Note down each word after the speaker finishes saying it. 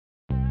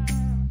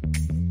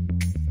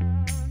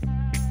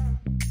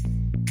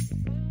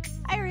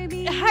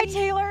Rami. Hi,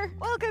 Taylor.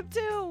 Welcome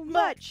to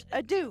Much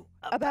Ado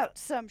About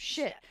Some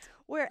Shit,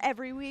 where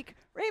every week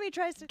Rami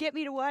tries to get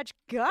me to watch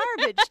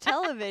garbage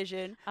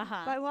television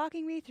by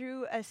walking me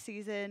through a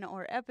season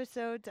or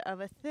episodes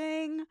of a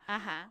thing.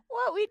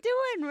 What we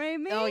doing,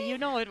 Rami? Oh, you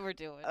know what we're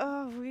doing.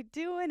 Oh, we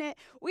doing it.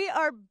 We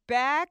are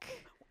back.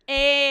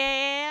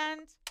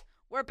 And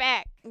we're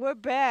back. We're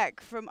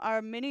back from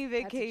our mini That's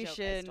a joke I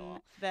vacation stole.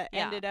 that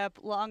Yeah. ended up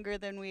longer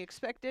than we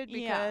expected Yeah.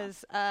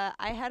 because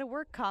I had a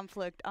work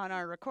conflict on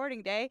our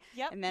recording day,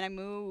 Yep. and then I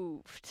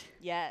moved.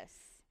 Yes.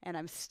 And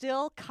I'm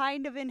still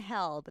kind of in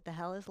hell, but the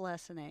hell is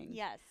lessening.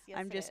 Yes. Yes.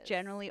 I'm it just is.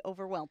 generally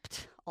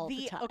overwhelmed all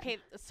the time. Okay,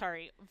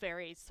 sorry,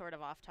 very sort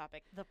of off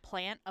topic. The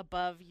plant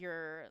above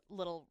your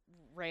little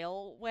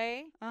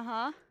railway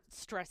Uh-huh.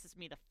 stresses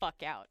me the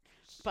fuck out.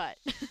 But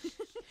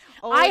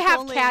Oh, I it's have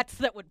only- cats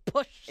that would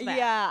push that.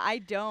 Yeah, I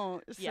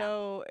don't. Yeah.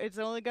 So it's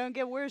only going to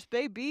get worse,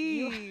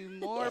 baby.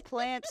 More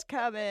plants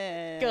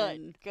coming.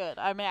 Good.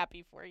 I'm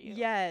happy for you.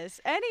 Yes.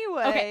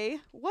 Anyway,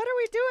 what are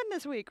we doing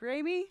this week,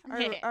 Rami?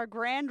 Our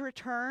grand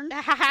return?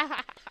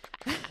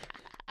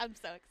 I'm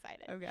so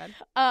excited. Oh,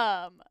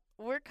 God.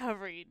 We're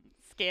covering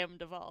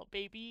SCAMDOVAL,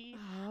 baby.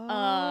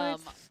 Oh,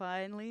 it's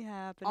finally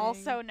happening.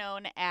 Also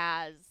known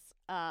as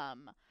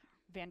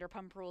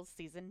Vanderpump Rules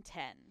Season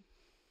 10.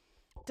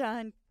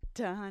 Dun,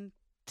 dun,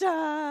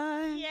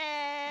 dun.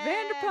 Yeah.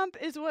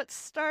 Vanderpump is what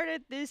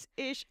started this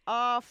ish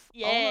off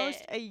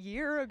almost a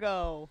year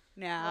ago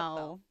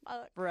now. What the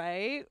fuck?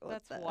 Right?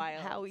 That's What the-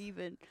 wild. How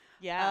even?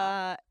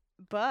 Yeah.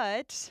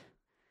 But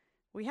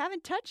we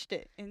haven't touched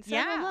it in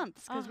several Yeah,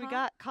 months because we uh-huh.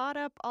 got caught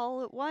up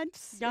all at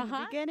once in the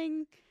Uh-huh.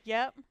 beginning,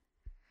 Yep.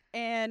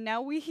 and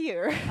now we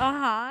here.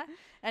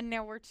 And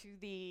now we're to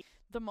the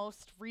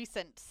most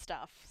recent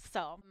stuff.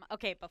 So,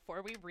 okay,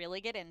 before we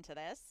really get into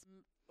this,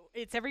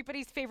 it's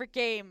everybody's favorite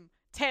game.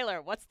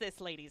 Taylor, what's this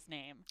lady's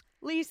name?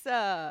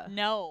 Lisa.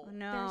 No.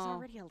 No. There's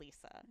already a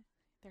Lisa.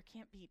 There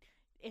can't be.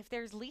 If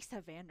there's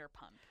Lisa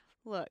Vanderpump.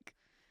 Look.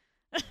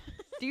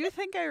 Do you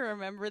think I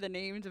remember the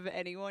names of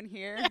anyone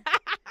here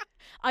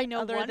I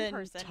know other one than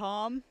person.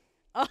 Tom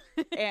Oh.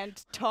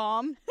 and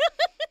Tom?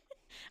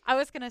 I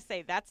was going to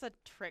say, that's a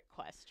trick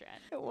question.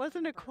 It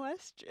wasn't a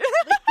question.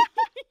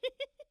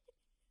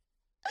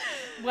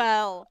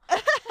 Well,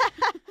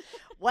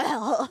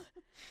 Well.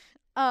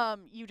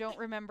 you don't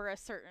remember a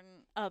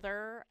certain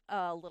other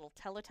little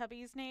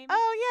Teletubbies name?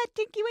 Oh, yeah,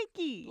 Tinky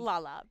Winky.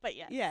 Lala, but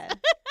yes. Yeah.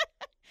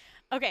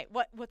 Okay,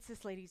 what's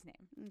this lady's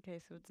name? Okay,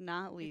 so it's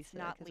not Lisa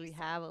not because we Lisa.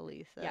 have a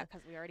Lisa. Yeah,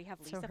 because we already have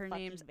So Lisa her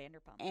fucking name's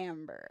Vanderpump.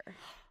 Amber.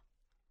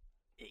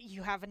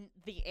 You haven't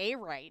the A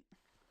right.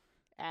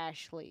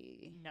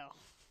 Ashley. No.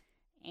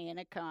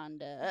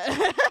 Anaconda.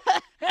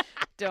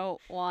 Don't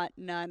want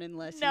none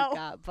unless No. you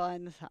got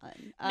buns,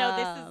 hun. No,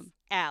 this is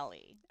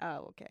Allie.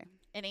 Oh, okay.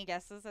 Any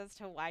guesses as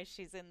to why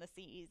she's in the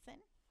season?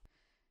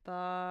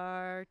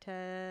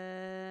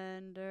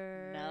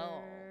 Bartender.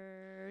 No.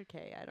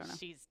 Okay, I don't know.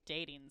 She's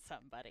dating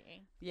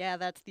somebody. Yeah,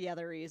 that's the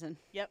other reason.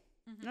 Yep.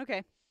 Mhm.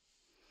 Okay.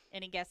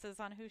 Any guesses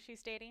on who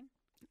she's dating?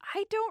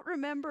 I don't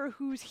remember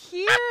who's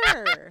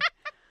here.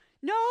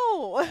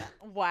 No.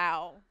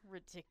 Wow.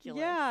 Ridiculous.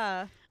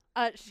 Yeah.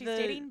 She's The-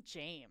 dating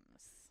James.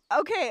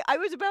 Okay, I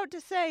was about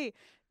to say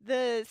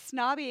the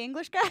snobby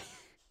English guy.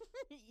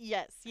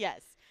 Yes.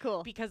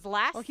 Cool. Because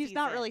last Well, he's season,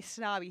 not really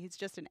snobby. He's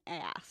just an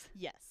ass.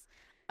 Yes.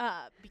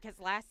 Because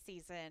last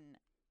season,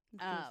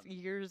 Which was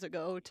years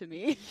ago to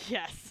me.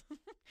 yes,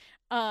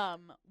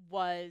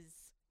 was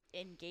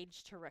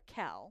engaged to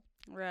Raquel,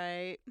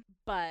 Right.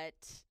 but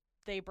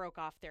they broke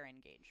off their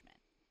engagement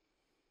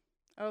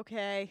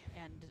Okay.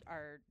 and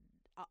are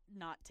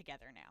not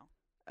together now.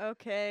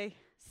 Okay.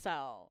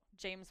 So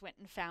James went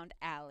and found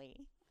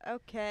Allie,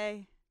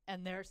 Okay.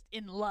 and they're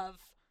in love.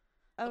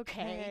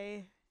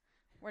 Okay.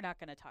 We're not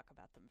going to talk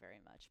about them very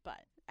much, but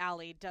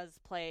Allie does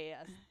play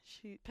a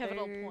She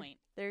pivotal there, point.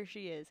 There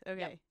she is.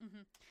 Okay. Yep.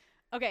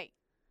 Okay,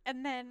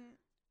 and then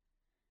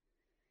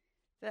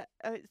That,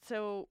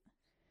 so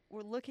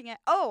we're looking at.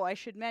 Oh, I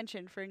should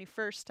mention for any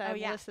first-time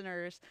yeah.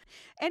 listeners,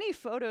 any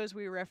photos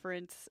we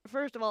reference,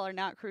 first of all, are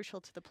not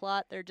crucial to the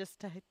plot. They're just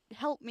to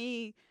help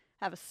me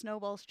have a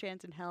snowball's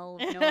chance in hell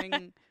of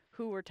knowing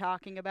who we're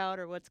talking about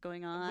or what's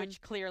going on. which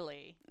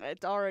clearly,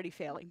 It's already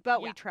failing,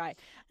 but we Yeah. try.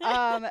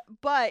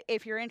 But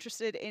if you're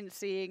interested in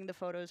seeing the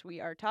photos we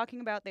are talking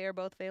about, they are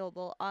both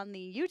available on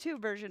the YouTube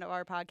version of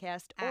our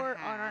podcast or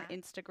on our Uh-huh.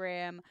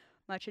 Instagram.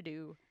 Much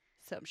ado,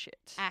 some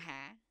shit.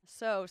 uh-huh.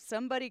 So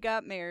somebody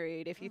got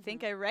married. If you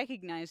think I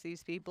recognize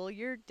these people,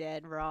 you're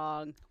dead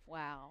wrong.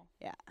 Wow.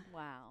 Yeah.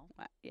 Wow.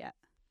 Yeah.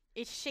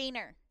 It's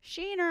Sheener.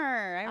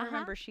 Sheener. I Uh-huh.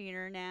 remember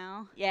Sheener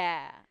now.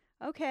 Yeah.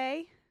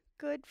 Okay.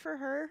 Good for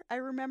her. I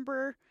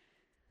remember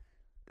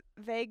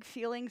vague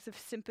feelings of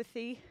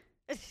sympathy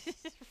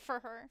For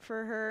her.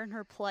 for her and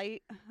her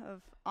plight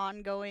of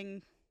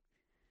ongoing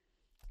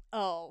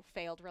Oh,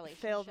 failed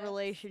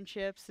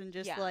relationships and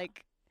just Yeah.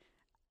 like,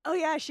 oh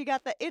yeah, she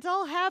got the "it's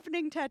all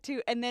happening"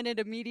 tattoo, and then it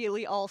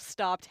immediately all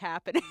stopped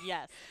happening.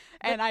 Yes.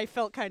 And I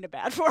felt kind of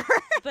bad for her.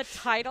 The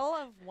title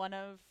of one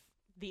of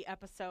the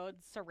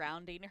episodes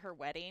surrounding her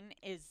wedding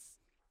is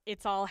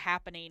it's all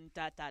happening, ...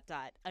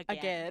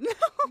 again.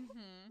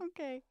 Mm-hmm.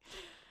 Okay.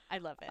 I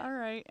love it. All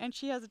right. And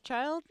she has a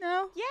child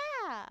now?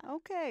 Yeah.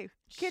 Okay.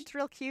 Kid's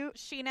real cute.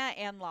 Sheena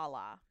and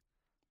Lala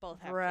both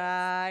have kids.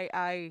 Right.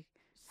 I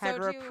had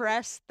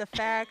repressed the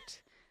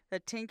fact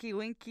that Tinky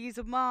Winky's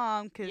a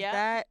mom because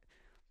that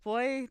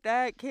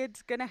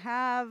kid's going to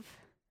have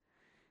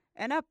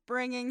an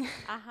upbringing.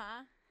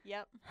 Uh-huh.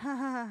 Yep.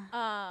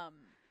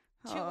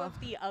 Two of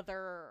the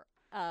other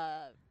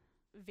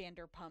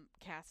Vanderpump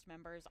cast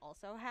members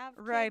also have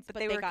kids. Right, but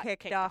they were got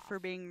kicked off for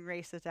being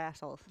racist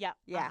assholes. Yep.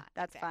 Yeah,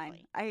 that's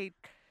exactly. fine. I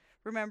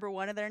remember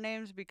one of their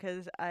names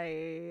because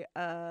I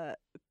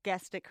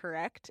guessed it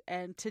correct,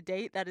 and to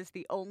date, that is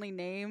the only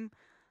name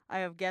I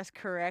have guessed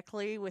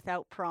correctly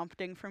without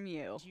prompting from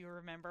you. Do you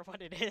remember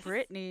what it is?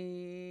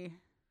 Brittany.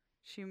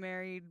 She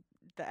married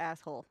the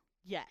asshole.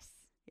 Yes.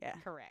 Yeah.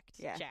 Correct.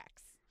 Yeah.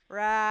 Jax.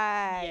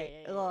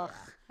 Right. Yeah. Ugh.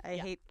 I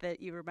hate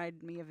that you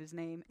reminded me of his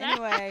name.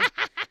 Anyway.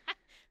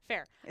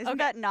 Fair. Isn't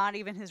that not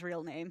even his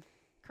real name?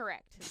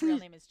 Correct. His real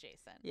name is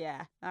Jason.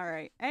 Yeah. All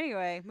right.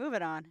 Anyway,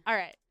 moving on. All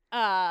right.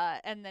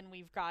 And then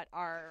we've got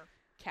our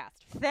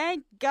cast.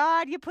 Thank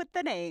God you put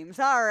the names.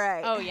 All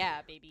right. Oh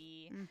yeah,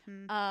 baby.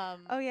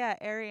 Mm-hmm. Oh yeah,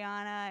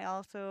 Ariana. I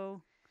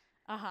also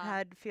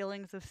had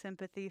feelings of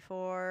sympathy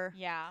for.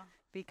 Yeah.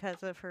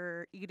 Because of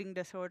her eating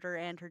disorder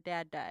and her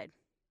dad died.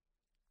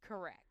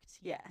 Correct.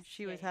 Yeah,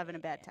 she was having a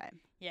bad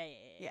time. Yeah.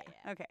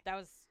 Okay. That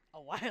was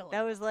a while ago.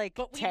 That was like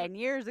 10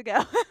 years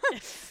ago.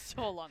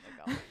 So long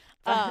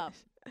ago.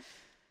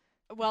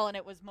 Well, and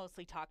it was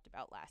mostly talked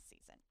about last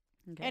season.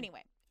 Okay.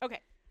 Anyway, okay.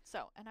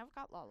 So, and I've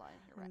got Lala in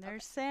here, right? And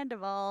there's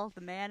Sandoval,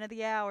 the man of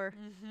the hour.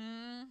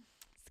 Mm-hmm.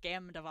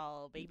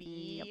 Scamdoval,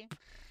 baby.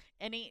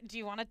 Yep. Do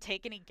you want to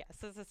take any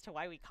guesses as to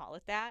why we call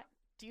it that?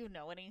 Do you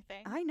know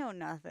anything? I know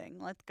nothing.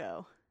 Let's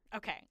go.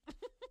 Okay.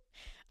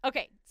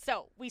 Okay,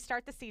 so we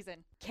start the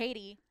season.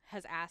 Katie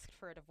has asked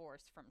for a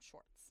divorce from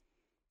Schwartz.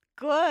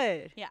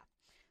 Good. Yeah.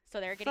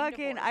 So they're getting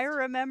divorced. I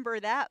remember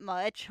that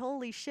much.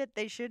 Holy shit,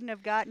 they shouldn't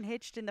have gotten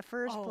hitched in the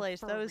first place.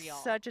 That was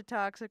such a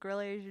toxic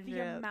relationship.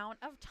 The amount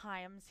of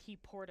times he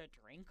poured a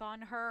drink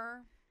on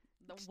her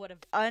would have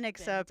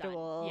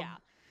unacceptable. Been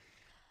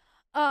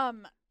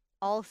done. Yeah.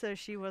 Also,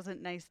 she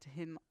wasn't nice to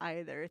him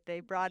either. They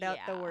brought out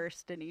the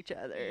worst in each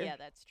other. Yeah,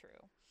 that's true.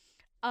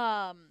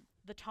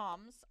 The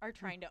Toms are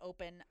trying to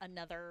open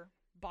another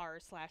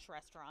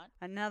bar/restaurant.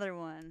 Another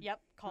one. Yep,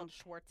 called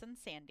Schwartz and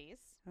Sandy's.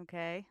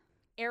 Okay.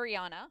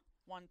 Ariana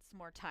wants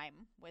more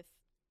time with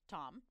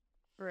Tom.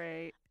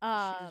 Right.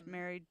 She's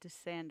married to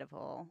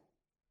Sandoval.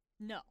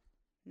 No.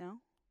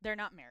 No? They're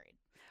not married.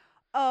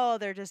 Oh,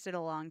 they're just in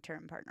a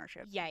long-term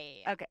partnership. Yeah.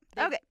 Okay.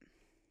 Okay.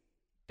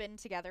 Been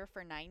together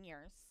for 9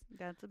 years.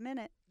 That's a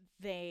minute.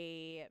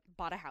 They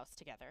bought a house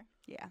together.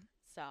 Yeah.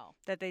 So.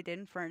 That they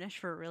didn't furnish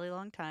for a really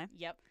long time.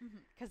 Yep.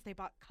 Because they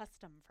bought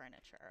custom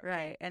furniture. Okay?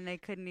 Right. And they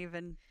couldn't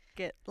even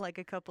get like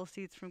a couple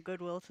seats from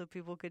Goodwill so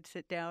people could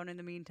sit down in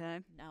the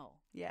meantime. No.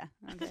 Yeah.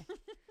 Okay.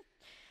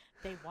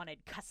 They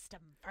wanted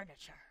custom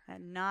furniture.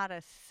 And not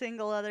a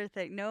single other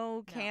thing.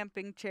 No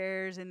camping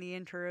chairs in the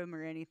interim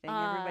or anything.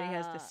 Everybody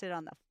has to sit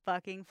on the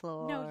fucking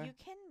floor. No,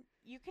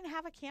 you can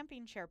have a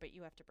camping chair, but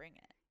you have to bring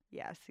it.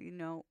 Yes, you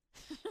know.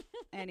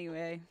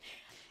 Anyway.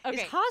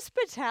 Okay. Is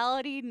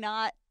hospitality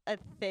not a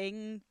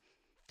thing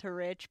to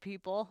rich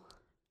people?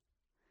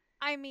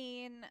 I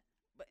mean,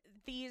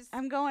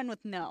 I'm going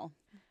with no.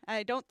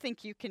 I don't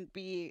think you can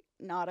be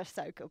not a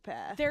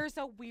psychopath. There's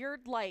a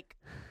weird, like,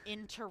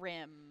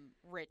 interim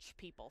rich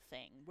people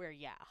thing where,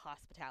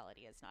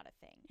 hospitality is not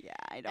a thing. Yeah,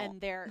 I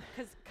don't. And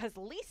because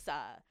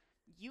Lisa,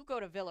 you go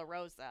to Villa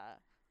Rosa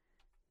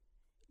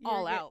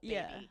all out,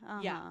 baby.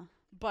 Yeah.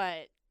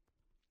 But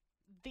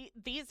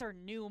these are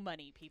new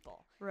money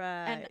people.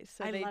 Right. And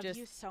so I love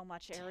you so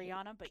much,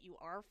 Ariana, but you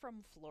are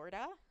from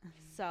Florida.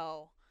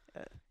 So,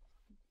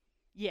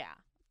 yeah.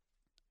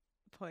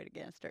 Point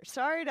against her.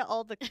 Sorry to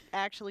all the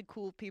actually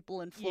cool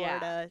people in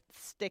Florida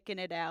sticking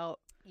it out.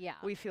 Yeah.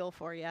 We feel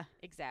for you.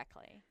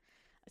 Exactly.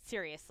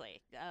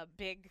 Seriously.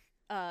 Big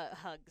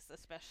hugs,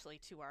 especially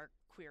to our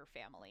queer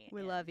family.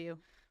 We love you.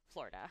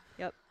 Florida.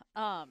 Yep.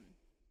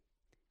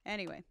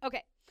 Anyway.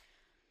 Okay.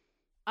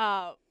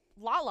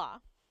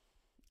 Lala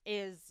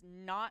is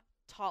not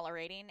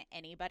tolerating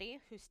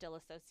anybody who still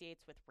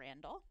associates with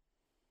Randall.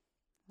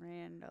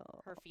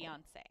 Her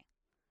fiance.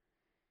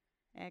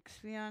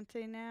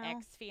 Ex-fiance now?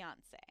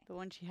 Ex-fiance. The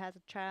one she has a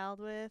child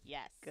with?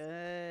 Yes.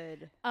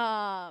 Good.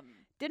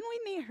 Didn't we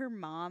meet her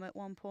mom at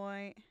one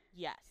point?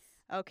 Yes.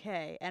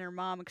 Okay, and her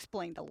mom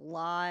explained a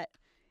lot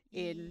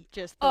in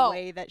just the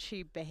way that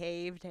she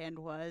behaved and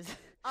was.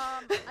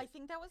 I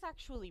think that was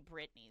actually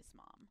Brittany's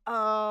mom.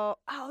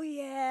 Oh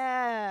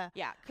yeah.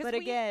 Yeah. But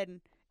again,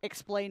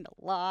 explained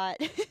a lot.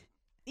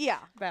 Yeah.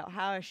 About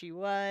how she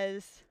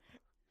was.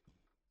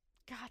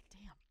 God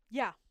damn.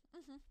 Yeah.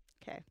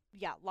 Okay.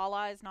 Yeah,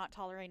 Lala is not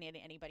tolerating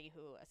anybody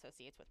who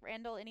associates with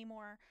Randall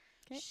anymore.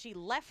 Okay. She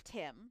left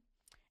him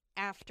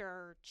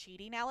after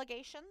cheating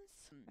allegations.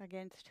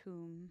 Against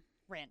whom?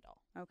 Randall.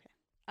 Okay.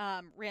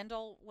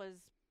 Randall was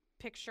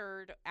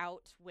pictured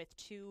out with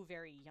 2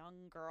 very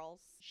young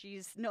girls.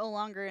 She's no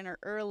longer in her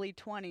early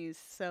 20s,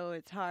 so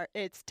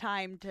it's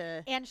time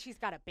to... And she's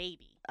got a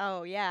baby.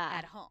 Oh, yeah.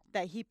 At home.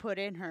 That he put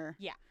in her.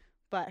 Yeah.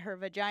 But her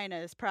vagina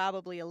is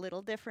probably a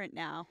little different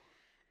now.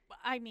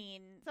 I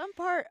mean... Some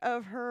part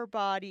of her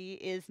body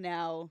is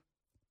now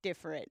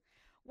different.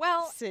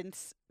 Well...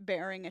 Since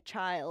bearing a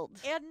child.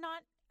 And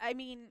not... I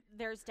mean,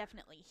 there's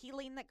definitely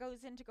healing that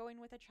goes into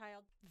going with a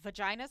child.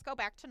 Vaginas go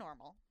back to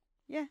normal.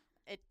 Yeah.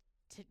 It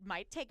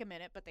might take a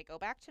minute, but they go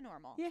back to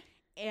normal.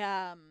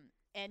 Yeah.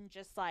 And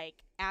just like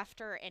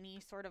after any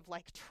sort of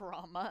like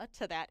trauma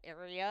to that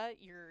area,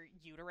 your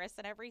uterus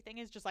and everything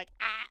is just like,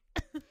 ah.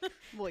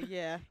 Well,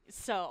 yeah.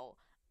 So,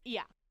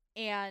 yeah.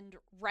 And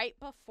right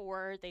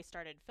before they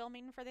started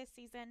filming for this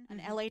season,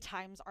 an LA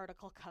Times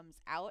article comes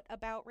out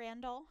about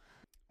Randall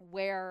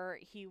where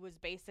he was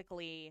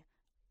basically,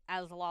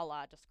 as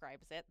Lala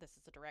describes it, this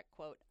is a direct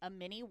quote, a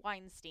mini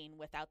Weinstein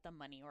without the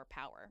money or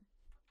power.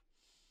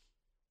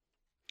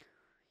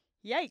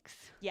 Yikes.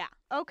 Yeah.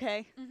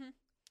 Okay.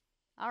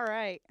 All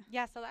right.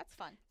 Yeah, so that's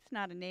fun. It's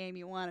not a name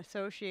you want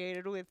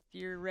associated with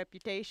your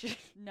reputation.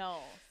 No,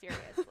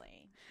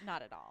 seriously.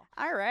 Not at all.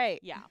 All right.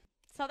 Yeah.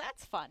 So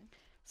that's fun.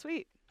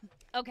 Sweet.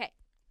 Okay.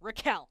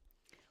 Raquel,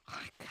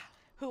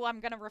 who I'm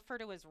going to refer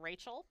to as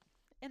Rachel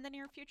in the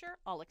near future.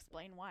 I'll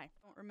explain why. I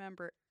don't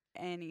remember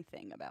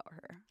anything about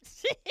her.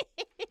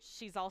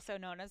 She's also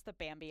known as the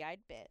Bambi-eyed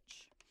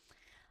bitch.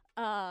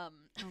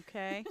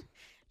 Okay.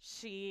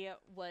 She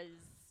was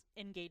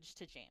engaged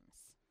to James.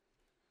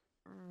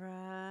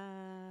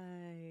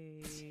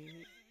 Right.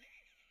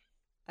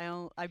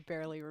 I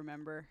barely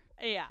remember.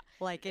 Yeah.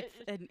 Like it's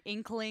an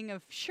inkling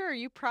of, sure,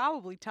 you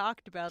probably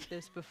talked about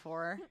this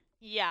before.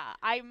 Yeah,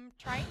 I'm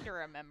trying to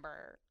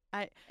remember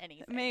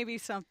anything. Maybe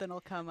something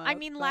will come up. I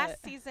mean,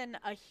 last season,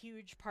 a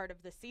huge part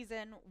of the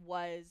season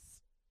was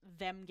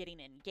them getting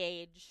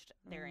engaged,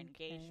 their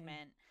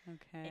engagement,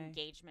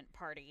 engagement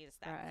parties,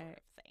 that sort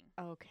of thing.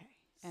 Okay.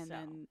 And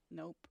then,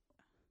 nope.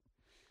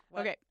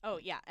 What? Okay. Oh,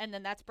 yeah. And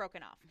then that's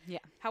broken off. Yeah.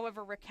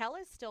 However, Raquel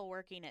is still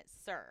working at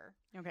Sir.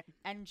 Okay.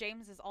 And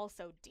James is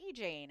also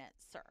DJing at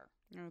Sir.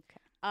 Okay.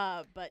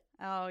 But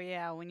oh,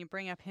 yeah. When you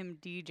bring up him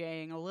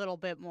DJing, a little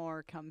bit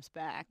more comes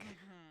back.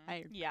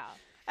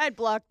 I'd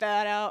block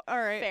that out. All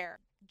right. Fair.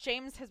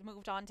 James has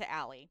moved on to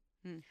Allie.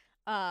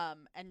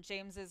 And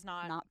James is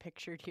not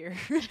pictured here.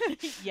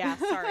 Yeah,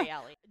 sorry,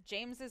 Allie.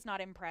 James is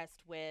not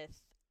impressed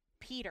with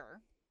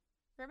Peter.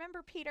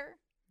 Remember Peter?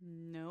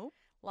 Nope.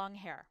 Long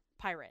hair.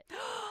 Pirate.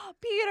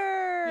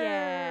 Peter!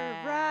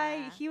 Yeah.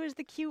 Right. He was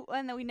the cute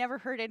one that we never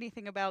heard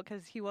anything about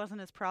because he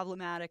wasn't as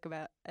problematic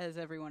as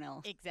everyone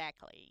else.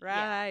 Exactly.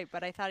 Right. Yeah.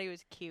 But I thought he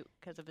was cute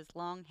because of his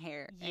long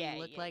hair. Yeah. And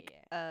he looked like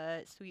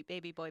a sweet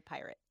baby boy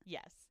pirate.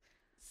 Yes.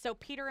 So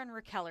Peter and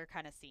Raquel are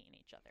kind of seeing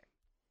each other.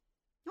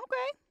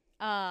 Okay.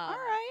 All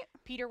right.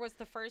 Peter was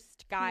the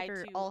first guy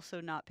Peter to...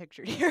 also not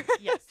pictured here.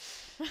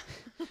 Yes.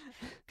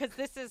 Because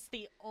this is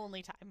the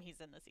only time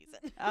he's in the season.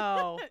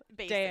 Oh,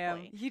 basically.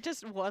 Damn. He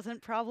just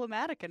wasn't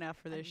problematic enough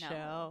for this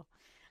show.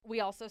 We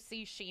also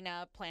see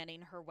Sheena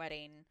planning her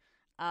wedding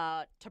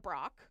to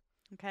Brock.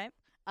 Okay.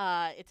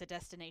 It's a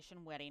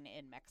destination wedding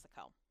in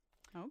Mexico.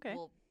 Okay.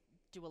 We'll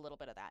do a little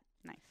bit of that.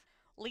 Nice.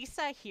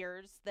 Lisa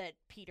hears that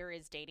Peter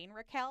is dating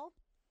Raquel,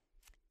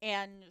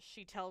 and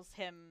she tells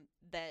him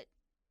that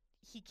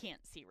he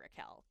can't see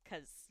Raquel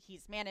because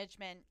he's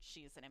management,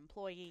 she's an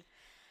employee.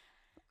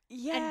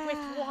 Yeah. And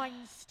with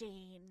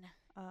Weinstein,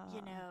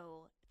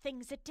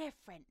 things are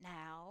different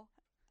now.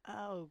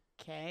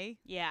 Okay.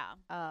 Yeah.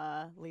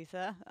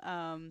 Lisa.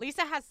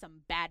 Lisa has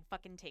some bad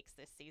fucking takes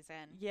this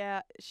season.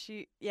 Yeah,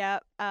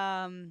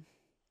 I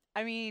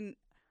mean,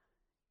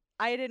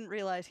 I didn't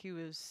realize he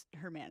was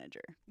her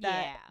manager.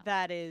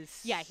 That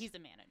is... Yeah, he's a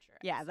manager.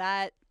 Yeah,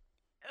 that...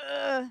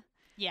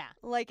 yeah.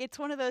 Like, it's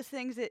one of those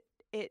things that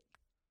it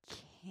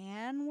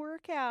can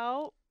work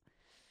out,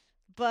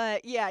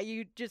 but yeah,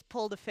 you just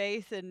pulled a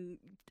face and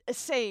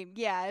same.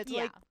 Yeah, it's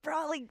like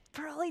probably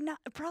not,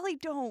 probably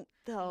don't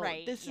though.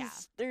 Right.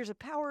 There's a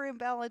power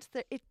imbalance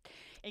that it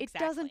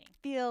doesn't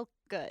feel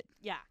good.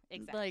 Yeah,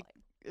 exactly. Like,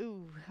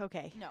 ooh,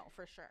 okay. No,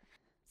 for sure.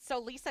 So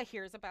Lisa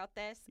hears about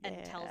this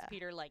and tells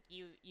Peter, like,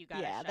 you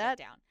gotta shut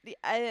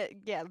it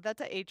down.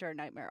 That's a HR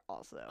nightmare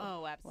also.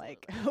 Oh, absolutely.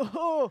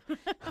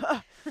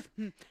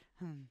 Like,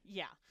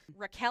 yeah.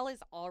 Raquel is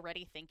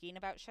already thinking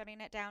about shutting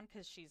it down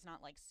because she's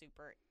not, like,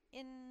 super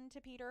into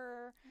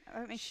Peter.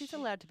 I mean, she's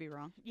allowed to be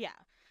wrong. Yeah.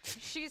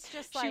 She's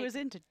just like... She was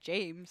into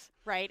James.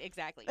 Right,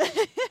 exactly.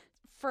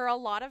 For a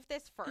lot of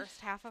this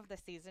first half of the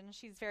season,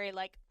 she's very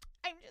like,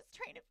 I'm just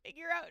trying to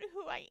figure out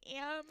who I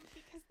am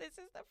because this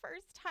is the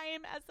first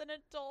time as an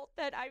adult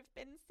that I've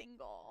been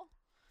single.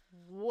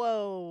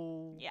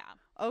 Whoa. Yeah.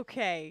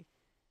 Okay.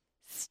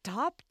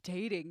 Stop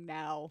dating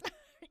now.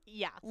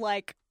 Yeah.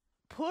 Like,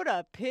 put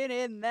a pin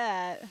in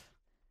that.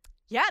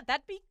 Yeah,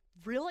 that'd be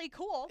really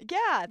cool.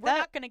 Yeah. We're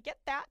not going to get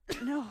that.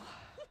 No.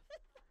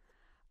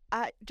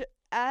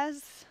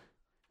 As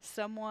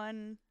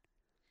someone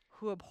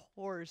who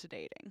abhors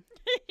dating.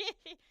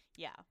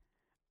 Yeah.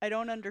 I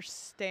don't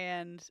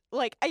understand.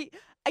 Like,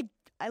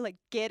 like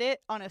get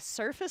it on a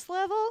surface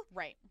level.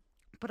 Right.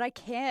 But I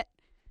can't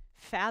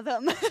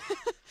fathom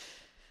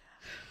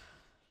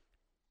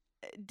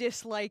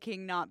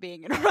disliking not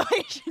being in a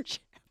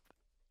relationship.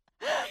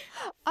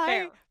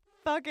 I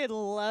fucking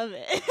love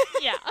it.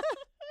 Yeah.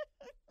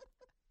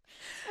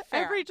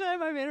 Every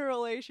time I'm in a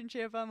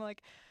relationship, I'm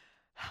like,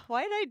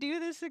 why did I do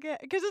this again?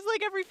 Because it's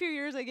like every few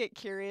years I get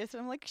curious.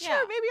 And I'm like,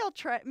 sure, maybe I'll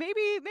try. Maybe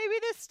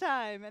this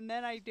time. And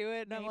then I do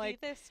it, and I'm like,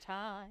 this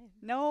time.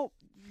 Nope.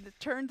 It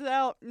turns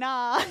out,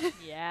 nah.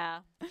 Yeah,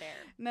 fair.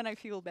 And then I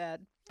feel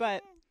bad.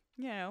 But,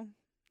 you know,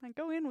 I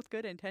go in with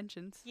good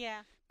intentions.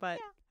 Yeah. But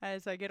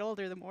as I get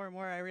older, the more and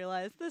more I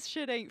realize this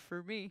shit ain't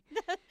for me.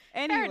 Fair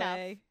Anyway,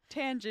 enough.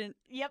 tangent.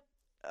 Yep.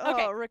 Oh,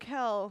 Okay.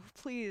 Raquel,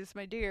 please,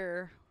 my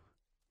dear,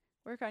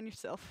 work on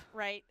yourself.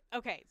 Right.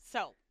 Okay.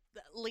 So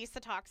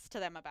Lisa talks to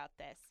them about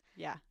this.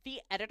 Yeah.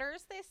 The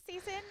editors this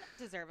season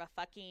deserve a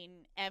fucking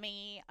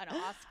Emmy, an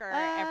Oscar,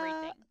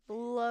 everything.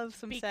 Love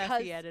some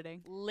sassy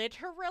editing.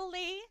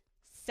 Literally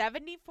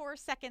 74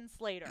 seconds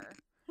later,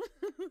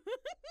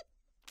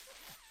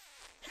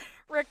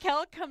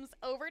 Raquel comes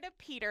over to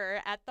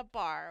Peter at the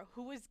bar,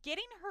 who was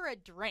getting her a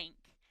drink,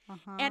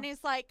 and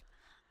is like,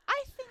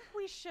 I think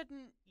we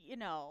shouldn't,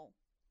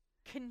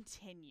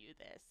 continue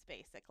this,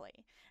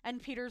 basically.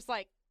 And Peter's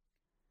like,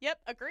 yep,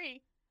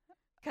 agree.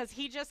 Because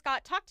he just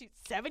got talked to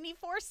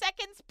 74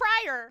 seconds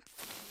prior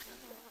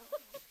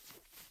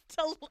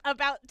to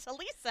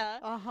Lisa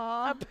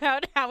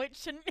about how it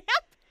shouldn't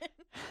happen.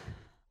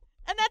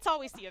 And that's all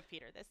we see of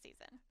Peter this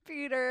season.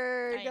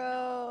 Peter,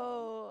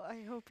 no.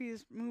 I hope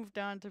he's moved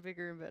on to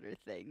bigger and better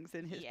things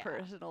in his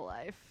personal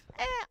life.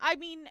 I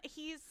mean,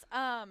 he's,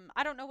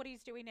 I don't know what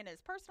he's doing in his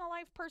personal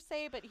life per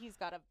se, but he's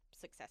got a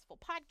successful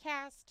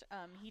podcast.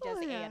 He does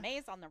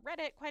AMAs on the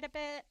Reddit quite a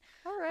bit.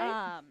 All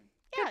right.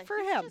 Good for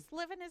he's him. Just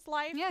living his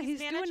life. Yeah,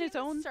 he's doing his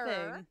own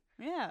thing.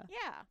 Yeah.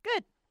 Yeah.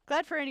 Good.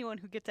 Glad for anyone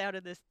who gets out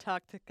of this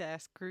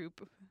toxic-ass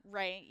group.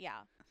 Right, yeah.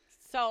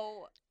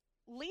 So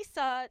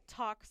Lisa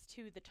talks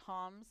to the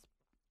Tom's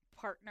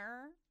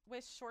partner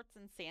with Shorts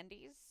and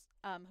Sandy's,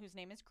 whose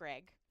name is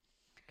Greg.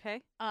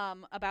 Okay.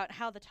 About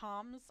how the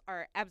Toms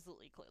are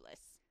absolutely clueless.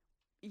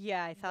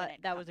 Yeah, I thought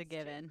that was a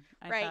given.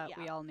 I thought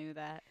we all knew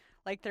that.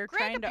 Like, they're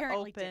Greg trying to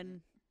open...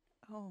 didn't.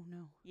 Oh,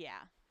 no.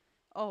 Yeah.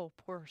 Oh,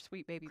 poor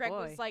sweet baby Greg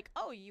boy. was like,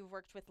 oh, you've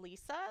worked with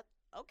Lisa?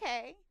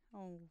 Okay.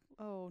 Oh,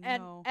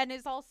 no. And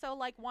is also,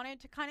 like, wanted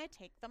to kind of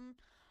take them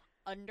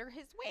under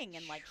his wing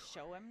and, like,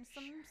 show him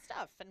some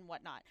stuff and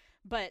whatnot.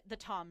 But the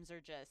Toms are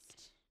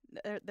just...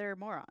 They're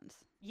morons.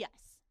 Yes.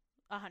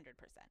 100%.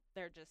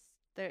 They're just...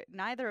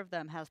 Neither of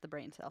them has the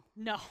brain cell.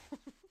 No.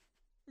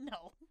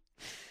 No.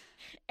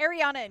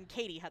 Ariana and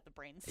Katie had the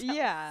brain cells.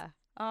 Yeah.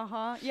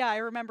 Yeah, I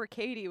remember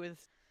Katie was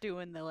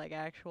doing the, like,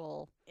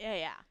 actual...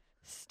 Yeah.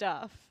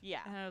 stuff. Yeah.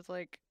 And I was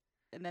like...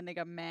 And then they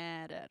got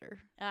mad at her.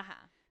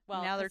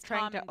 Well, now they're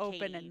trying Tom to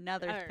open Katie,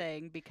 another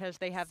thing because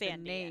they have Sandy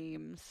the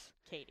names.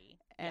 Katie.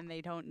 And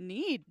they don't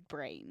need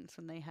brains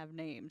when they have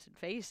names and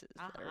faces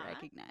that are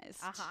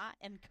recognized.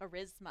 And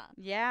charisma.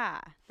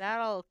 Yeah.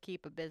 That'll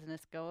keep a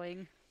business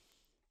going.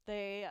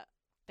 They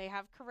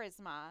have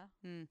charisma.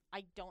 Mm.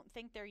 I don't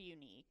think they're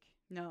unique.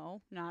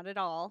 No, not at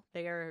all.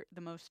 They are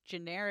the most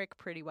generic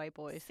pretty white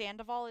boys.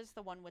 Sandoval is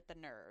the one with the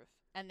nerve,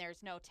 and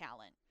there's no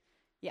talent.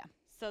 Yeah.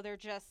 So they're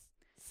just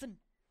sin.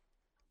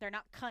 They're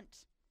not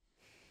cunt.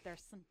 They're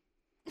sin.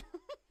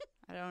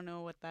 I don't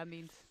know what that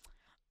means.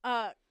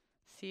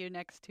 See you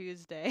next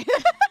Tuesday.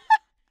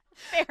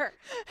 Fair.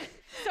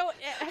 So,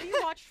 have you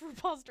watched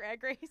RuPaul's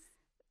Drag Race?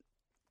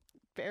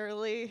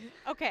 Barely.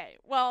 Okay.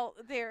 Well,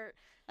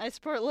 I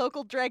support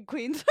local drag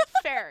queens.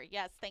 Fair.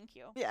 Yes. Thank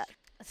you. Yeah.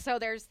 So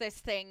there's this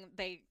thing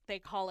they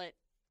call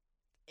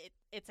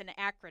it's an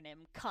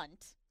acronym,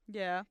 CUNT.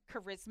 Yeah.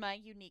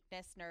 Charisma,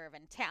 uniqueness, nerve,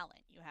 and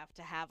talent. You have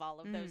to have all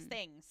of those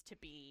things to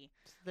be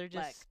they're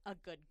just like a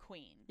good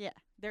queen. Yeah.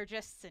 They're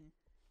just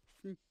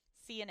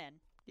CNN.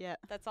 Yeah.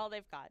 That's all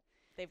they've got.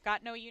 They've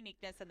got no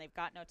uniqueness and they've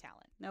got no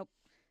talent. Nope.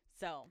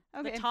 So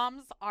okay. The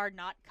Toms are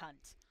not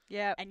cunt.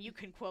 Yeah. And you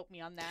can quote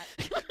me on that.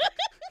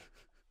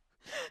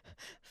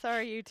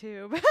 Sorry,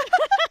 YouTube.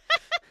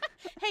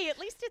 Hey, at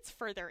least it's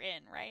further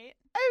in, right?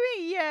 I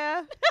mean,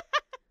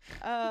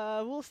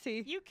 yeah. We'll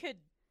see. You could,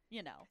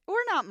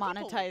 We're not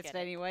monetized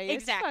anyway.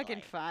 Exactly. It's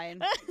fucking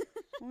fine.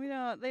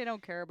 They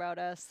don't care about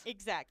us.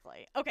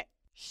 Exactly. Okay.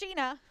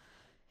 Sheena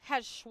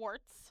has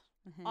Schwartz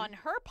on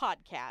her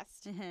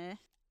podcast.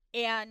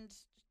 And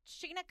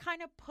Sheena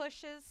kind of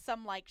pushes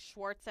some like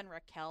Schwartz and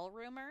Raquel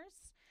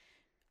rumors.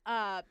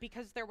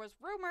 Because there was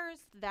rumors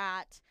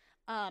that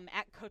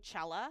at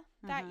Coachella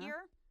that year,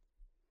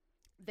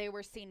 they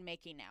were seen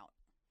making out.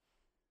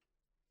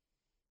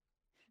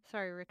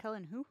 Sorry, Raquel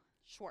and who?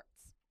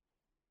 Schwartz.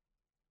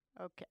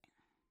 Okay.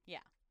 Yeah.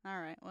 All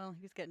right. Well,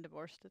 he's getting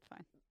divorced. It's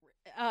fine.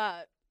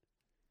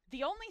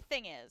 The only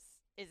thing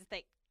is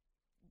that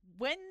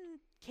when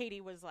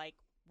Katie was like,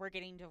 we're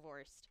getting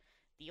divorced,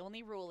 the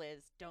only rule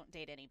is don't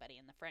date anybody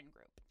in the friend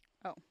group.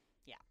 Oh.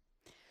 Yeah.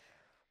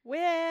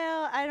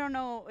 Well, I don't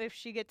know if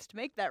she gets to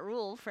make that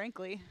rule,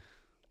 frankly.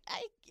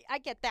 I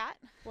get that.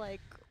 Like,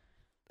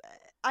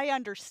 I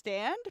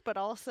understand, but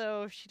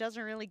also she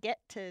doesn't really get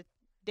to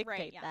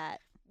dictate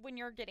that. When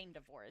you're getting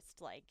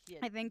divorced, like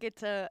I think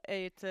it's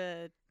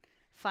a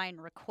fine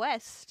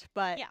request,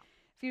 but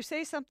if you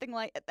say something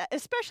like that,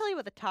 especially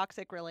with a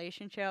toxic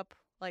relationship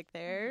like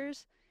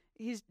theirs,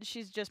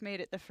 she's just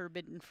made it the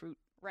forbidden fruit.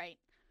 Right.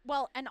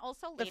 Well, and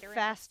also later the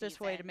fastest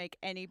way to make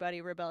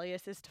anybody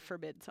rebellious is to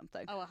forbid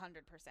something. Oh,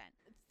 100%.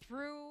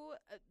 Through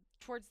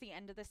towards the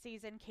end of the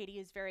season, Katie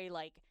is very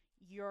like,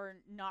 you're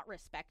not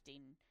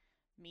respecting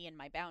me and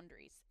my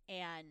boundaries,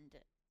 and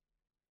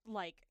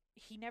like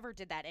he never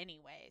did that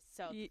anyway.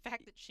 So the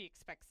fact that she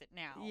expects it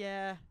now.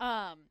 Yeah.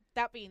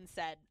 That being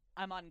said,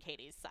 I'm on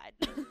Katie's side.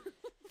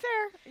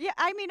 Fair. Yeah.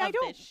 I mean, I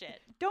don't.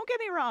 Don't get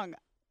me wrong.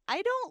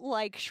 I don't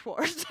like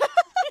Schwartz.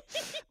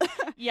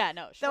 Yeah,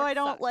 no. Schwartz Though I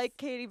don't sucks. like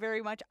Katie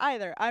very much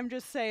either. I'm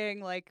just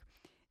saying, like,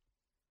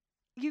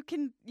 you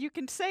can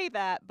say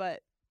that,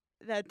 but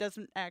that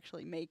doesn't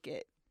actually make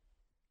it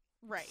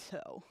right.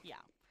 So yeah.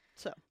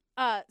 So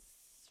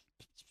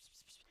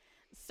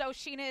so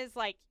Sheena is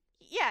like,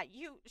 yeah,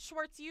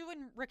 Schwartz, you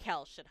and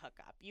Raquel should hook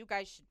up. You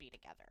guys should be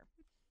together,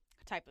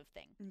 type of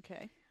thing.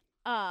 Okay.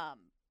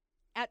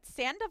 At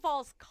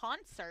Sandoval's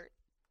concert.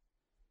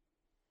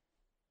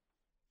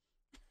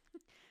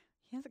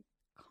 He has a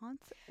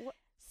concert. What?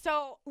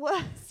 So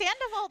what?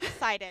 Sandoval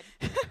decided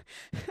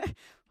that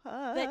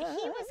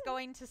he was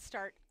going to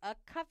start a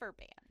cover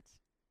band.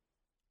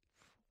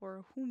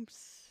 For whom?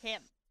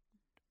 Him.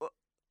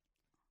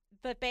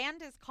 The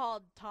band is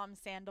called Tom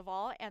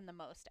Sandoval and the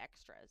Most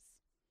Extras.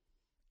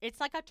 It's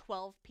like a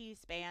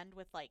 12-piece band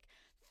with like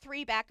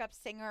 3 backup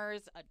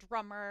singers, a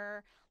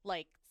drummer,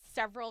 like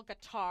several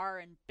guitar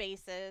and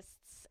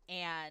bassists,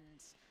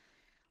 and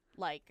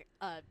like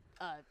a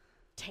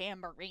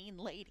tambourine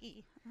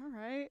lady. All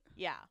right.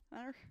 Yeah.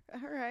 All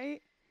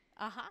right.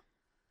 Uh-huh.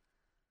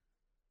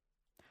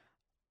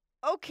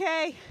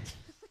 Okay.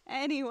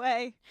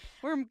 Anyway,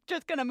 we're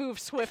just going to move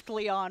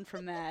swiftly on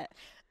from that.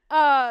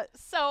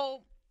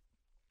 So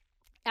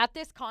at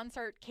this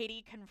concert,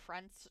 Katie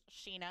confronts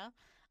Sheena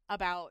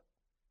about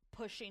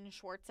pushing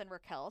Schwartz and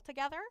Raquel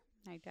together.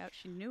 I doubt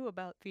she knew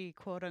about the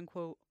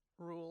quote-unquote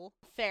rule.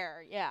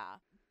 Fair, yeah.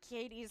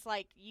 Katie's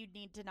like, you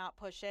need to not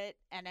push it,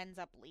 and ends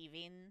up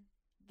leaving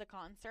the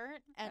concert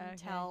and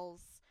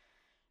tells...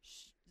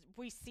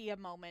 we see a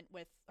moment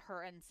with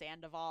her and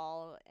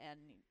Sandoval, and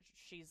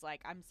she's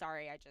like, I'm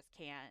sorry, I just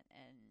can't.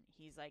 And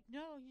he's like,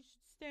 no, you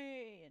should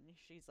stay. And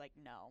she's like,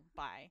 no,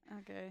 bye.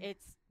 Okay.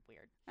 It's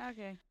weird.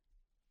 Okay.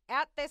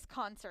 At this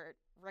concert,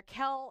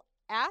 Raquel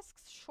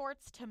asks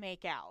Schwartz to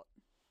make out.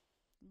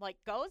 Like,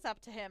 goes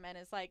up to him and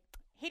is like,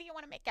 hey, do you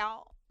want to make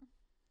out?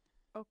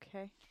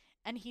 Okay.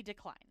 And he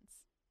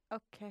declines.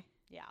 Okay.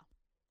 Yeah.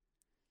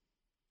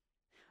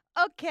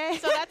 Okay.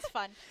 So that's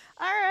fun.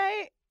 All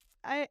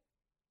right.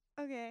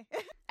 Okay.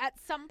 At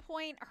some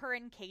point, her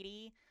and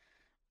Katie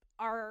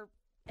are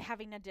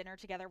having a dinner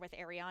together with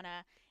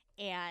Ariana,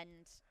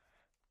 and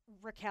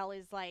Raquel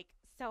is like,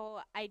 so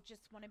I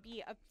just want to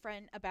be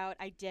upfront about,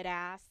 I did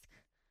ask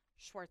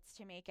Schwartz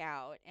to make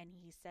out, and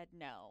he said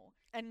no.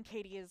 And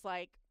Katie is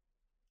like,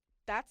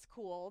 that's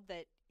cool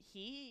that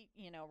he,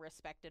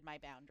 respected my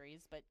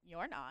boundaries, but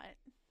you're not.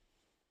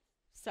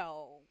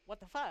 So, what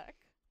the fuck?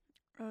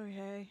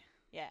 Okay.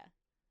 Yeah.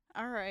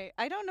 All right.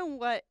 I don't know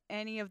what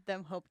any of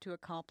them hope to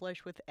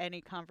accomplish with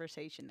any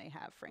conversation they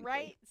have, frankly.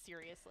 Right?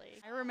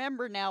 Seriously. I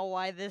remember now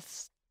why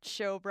this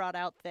show brought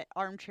out the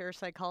armchair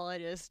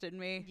psychologist in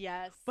me.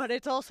 Yes. But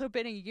it's also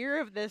been a year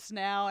of this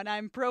now, and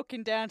I'm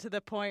broken down to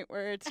the point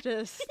where it's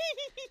just...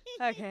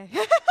 Okay.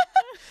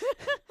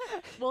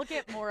 We'll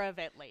get more of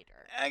it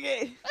later.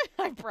 Okay.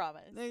 I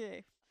promise.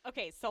 Okay.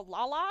 Okay, so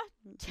Lala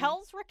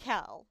tells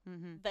Raquel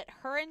that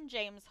her and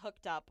James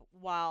hooked up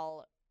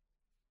while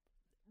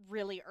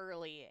really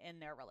early in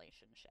their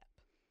relationship.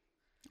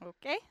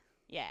 Okay.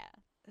 Yeah.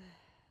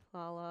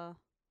 Lala.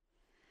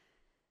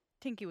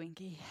 Tinky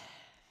Winky.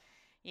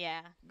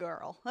 Yeah.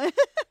 Girl.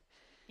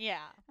 Yeah.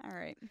 All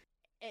right.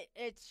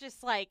 It's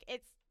just like,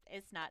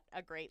 it's not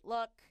a great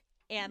look.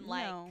 And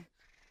like, no.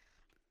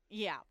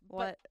 Yeah.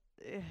 What?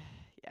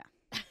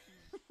 Yeah.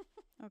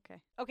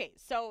 Okay. Okay,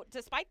 so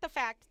despite the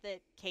fact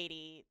that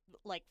Katie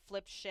like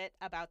flipped shit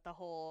about the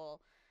whole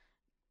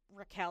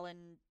Raquel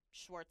and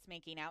Schwartz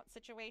making out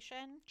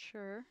situation,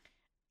 sure,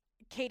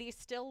 Katie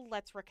still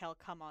lets Raquel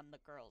come on the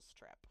girls'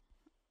 trip.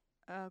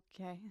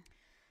 Okay.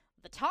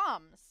 The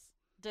Toms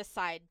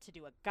decide to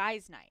do a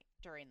guys' night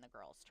during the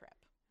girls' trip.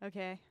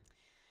 Okay.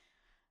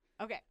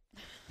 Okay.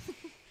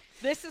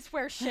 This is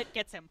where shit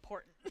gets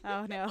important.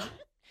 Oh, no.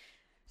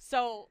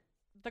 So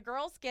the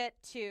girls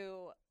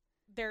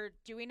they're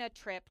doing a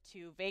trip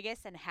to Vegas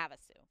and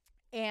Havasu.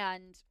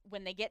 And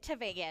when they get to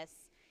Vegas,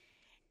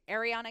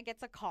 Ariana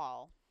gets a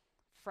call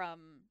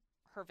from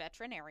her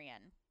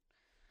veterinarian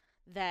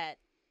that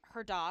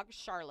her dog,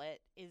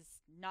 Charlotte, is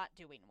not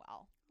doing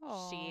well.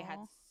 Aww. She had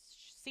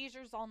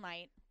seizures all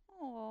night.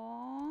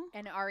 Aww.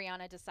 And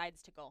Ariana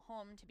decides to go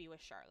home to be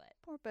with Charlotte.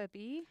 Poor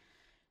baby.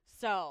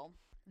 So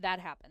that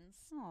happens.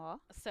 Aww.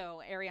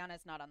 So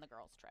Ariana's not on the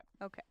girls' trip.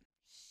 Okay.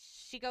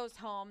 she goes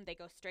home. They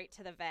go straight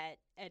to the vet,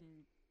 and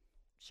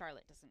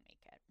Charlotte doesn't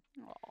make it.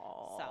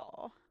 Aww.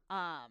 So,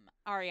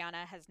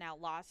 Ariana has now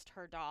lost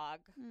her dog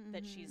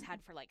that she's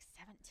had for like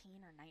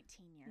 17 or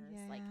 19 years.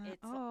 Yeah. Like, it's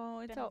it's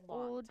been an a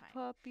long old time.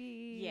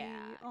 puppy.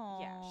 Yeah.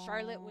 Aww. Yeah.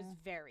 Charlotte was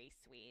very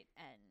sweet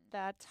and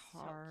that's so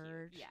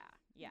hard. cute.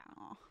 Yeah.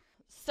 Aww.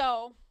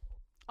 So,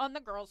 on the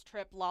girls'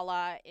 trip,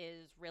 Lala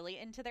is really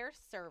into their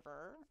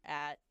server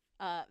at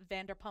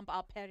Vanderpump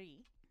à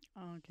Paris.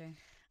 Oh, okay.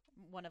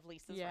 One of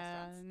Lisa's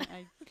Yeah,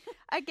 restaurants.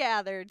 I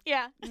gathered.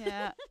 Yeah.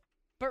 Yeah.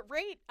 But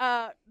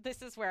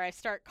this is where I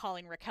start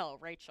calling Raquel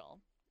Rachel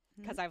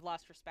because I've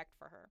lost respect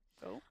for her.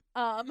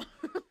 Oh.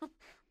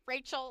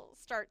 Rachel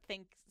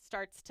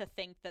starts to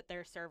think that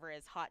their server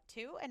is hot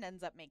too and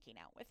ends up making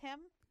out with him.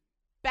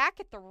 Back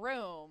at the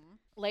room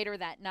later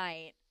that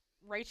night,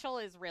 Rachel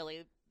is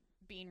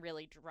being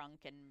really drunk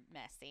and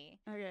messy.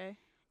 Okay.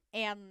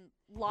 And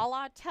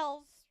Lala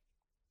tells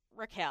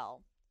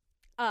Raquel,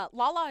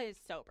 Lala is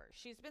sober.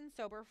 She's been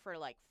sober for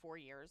like 4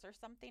 years or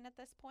something at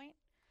this point.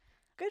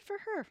 Good for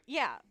her.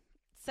 Yeah.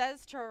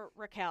 Says to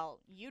Raquel,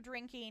 you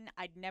drinking,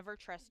 I'd never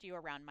trust you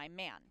around my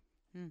man.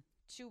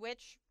 To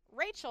which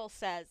Rachel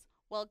says,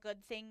 well,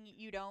 good thing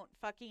you don't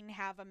fucking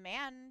have a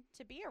man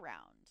to be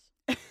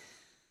around.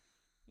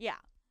 Yeah.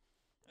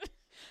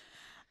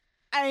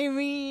 I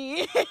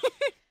mean,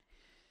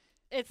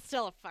 it's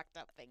still a fucked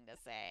up thing to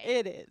say.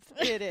 It is.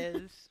 It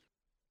is.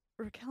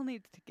 Raquel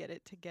needs to get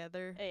it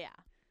together. Yeah.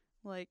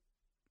 Like,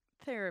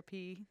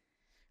 therapy.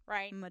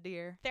 Right. My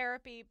dear.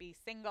 Therapy, be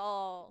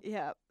single.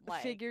 Yeah.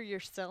 Like, figure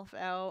yourself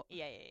out.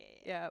 Yeah.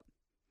 Yeah.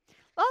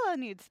 Lala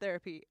needs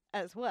therapy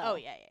as well. Oh,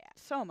 yeah.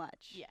 So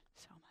much. Yeah.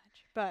 So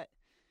much. But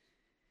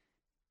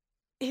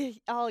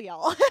all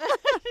y'all.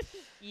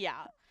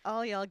 Yeah.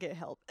 All y'all get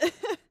help.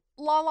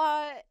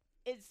 Lala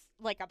is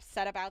like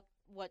upset about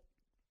what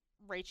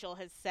Rachel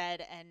has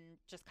said and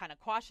just kind of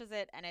quashes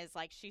it and is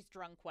like, she's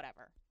drunk,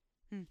 whatever.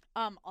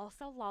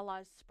 Also,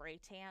 Lala's spray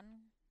tan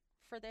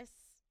for this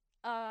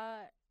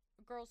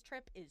girls'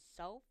 trip is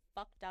so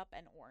fucked up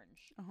and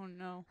orange. Oh,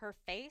 no. Her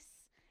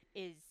face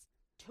is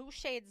 2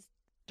 shades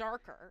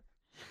darker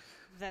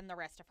than the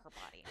rest of her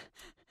body,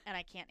 and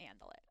I can't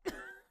handle it.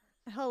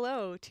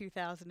 Hello,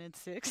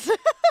 2006.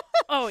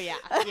 Oh, yeah.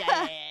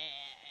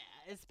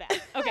 It's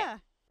bad. Okay.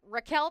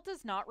 Raquel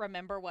does not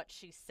remember what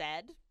she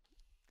said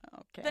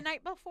the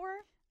night before.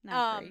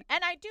 Not great.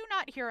 And I do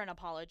not hear an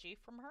apology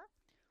from her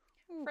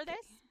for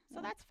this,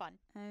 so that's fun.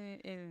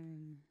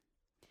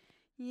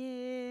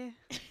 Yeah.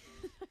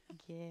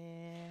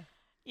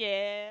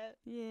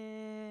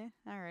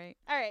 All right.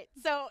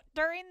 So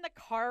during the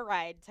car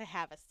ride to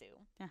Havasu,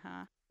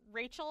 Uh-huh.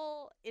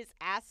 Rachel is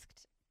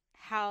asked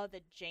how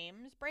the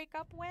James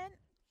breakup went,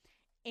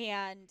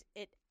 and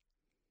it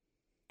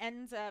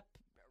ends up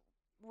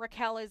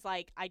Raquel is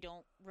like, I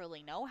don't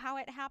really know how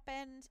it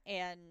happened,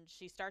 and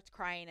she starts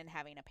crying and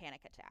having a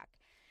panic attack.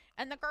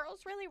 And the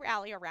girls really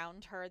rally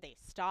around her. They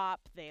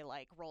stop. They,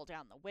 like, roll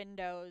down the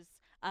windows.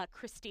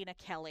 Christina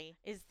Kelly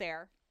is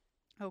there.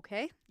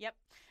 Okay. Yep.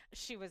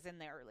 She was in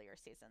the earlier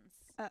seasons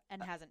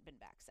and hasn't been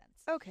back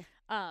since. Okay.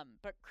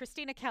 But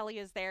Christina Kelly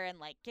is there and,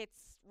 like, gets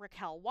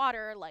Raquel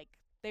water. Like,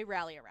 they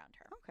rally around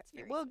her.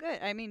 Okay. Well, good.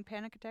 I mean,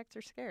 panic attacks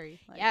are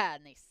scary. Like, yeah,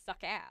 and they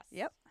suck ass.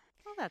 Yep.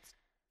 Well, that's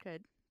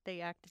good.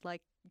 They acted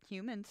like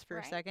humans for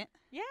a second.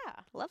 Yeah.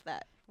 Love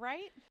that.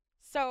 Right?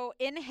 So,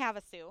 in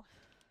Havasu,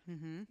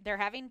 they're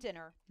having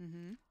dinner.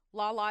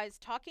 Lala is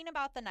talking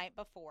about the night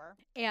before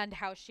and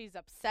how she's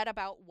upset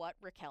about what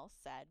Raquel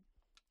said.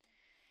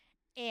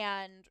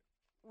 And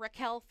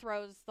Raquel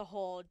throws the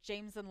whole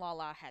James and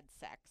Lala had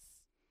sex,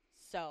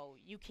 so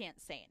you can't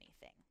say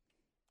anything.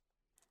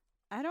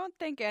 I don't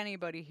think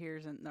anybody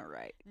here's in the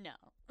right. No.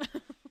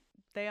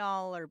 They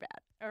all are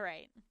bad. All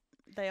right.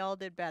 They all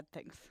did bad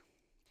things.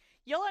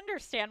 You'll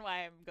understand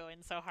why I'm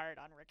going so hard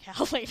on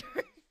Raquel later.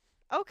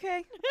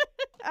 Okay.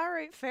 All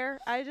right, fair.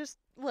 I just,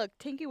 look,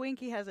 Tinky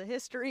Winky has a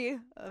history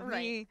of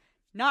me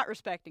not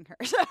respecting her.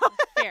 So.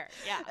 Fair,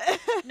 yeah.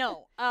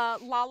 No,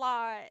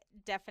 Lala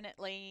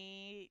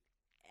definitely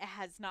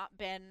has not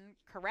been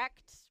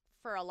correct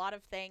for a lot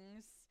of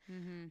things.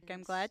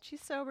 I'm glad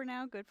she's sober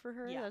now. Good for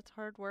her. Yeah. That's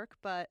hard work.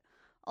 But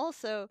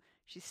also,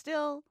 she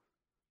still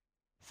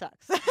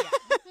sucks.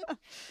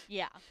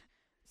 Yeah.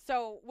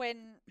 So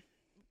when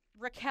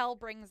Raquel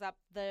brings up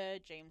the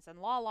James and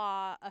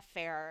Lala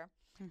affair,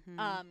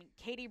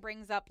 Katie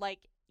brings up, like,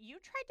 you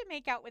tried to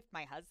make out with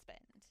my husband.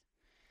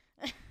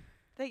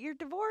 That you're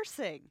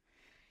divorcing.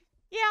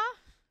 Yeah,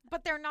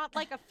 but they're not,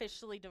 like,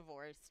 officially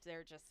divorced.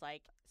 They're just,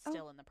 like,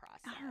 still in the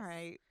process. All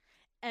right.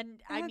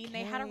 And, I mean,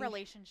 they had a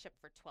relationship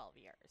for 12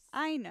 years.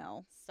 I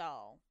know.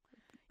 So,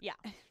 yeah.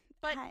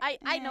 But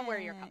I know where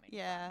you're coming from.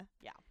 Yeah.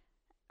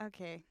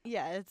 Okay.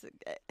 Yeah, it's...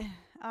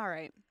 all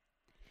right.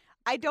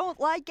 I don't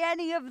like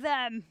any of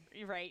them.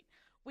 Right.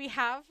 We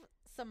have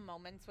some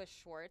moments with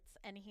Schwartz,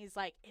 and he's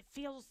like, it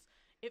feels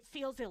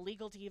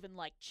illegal to even,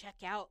 like, check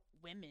out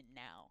women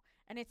now.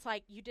 And it's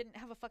like, you didn't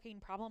have a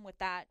fucking problem with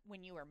that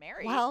when you were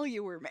married. While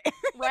you were married.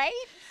 Right?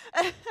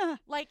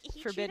 Like,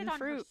 he Forbidden cheated on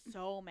fruit. her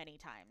so many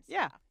times.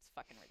 Yeah. It's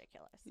fucking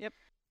ridiculous. Yep.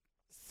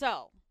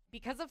 So,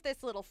 because of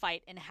this little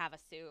fight in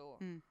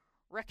Havasu,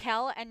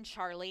 Raquel and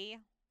Charlie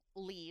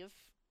leave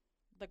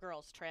the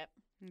girls' trip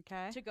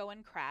to go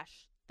and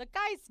crash the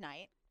guys'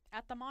 night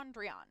at the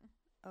Mondrian.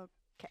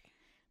 Okay.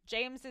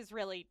 James is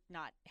really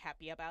not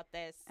happy about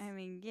this. I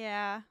mean,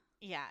 yeah.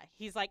 Yeah,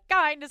 he's like,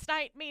 guys'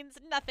 night means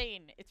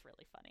nothing. It's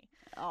really funny.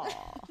 Oh.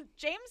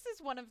 James is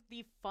one of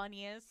the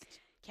funniest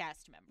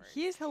cast members.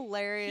 He's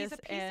hilarious. He's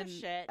a piece and of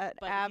shit, an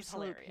but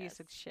absolute he's hilarious. piece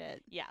of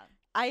shit.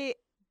 Yeah.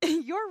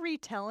 Your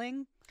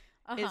retelling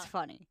is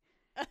funny.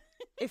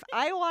 If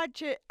I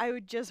watch it, I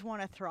would just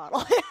want to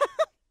throttle it.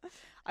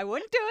 I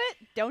wouldn't do it.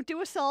 Don't do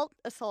assault.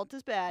 Assault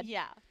is bad.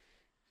 Yeah.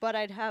 But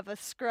I'd have a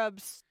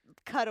Scrubs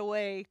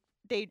cutaway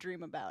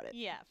daydream about it.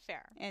 Yeah,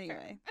 fair.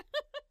 Anyway.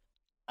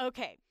 Fair.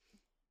 Okay.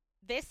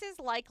 This is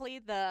likely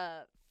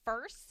the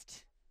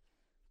first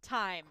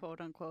time,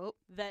 quote unquote,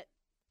 that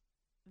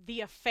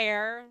the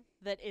affair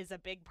that is a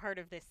big part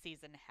of this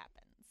season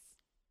happens.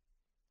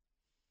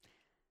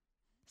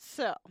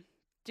 So,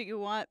 do you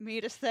want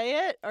me to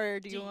say it, or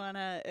do you want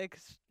to...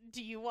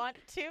 Do you want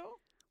to?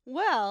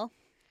 Well,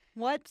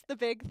 what's the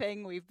big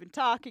thing we've been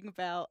talking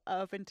about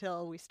up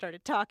until we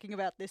started talking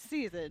about this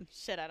season?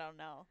 Shit, I don't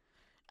know.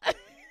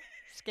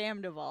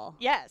 SCAMDOVAL.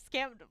 Yeah,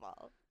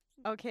 SCAMDOVAL.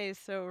 Okay,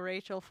 so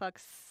Rachel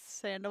fucks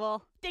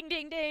Sandoval. Ding,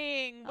 ding,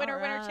 ding.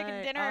 Winner, winner,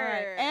 chicken dinner. All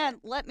right.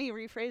 And let me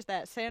rephrase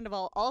that.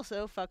 Sandoval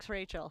also fucks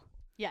Rachel.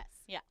 Yes,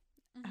 yeah.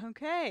 Mm-hmm.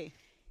 Okay.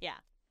 Yeah.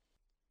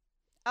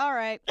 All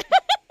right.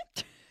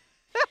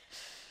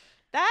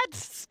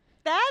 That's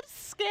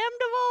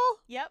SCAMDOVAL.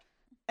 Yep.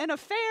 An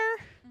affair.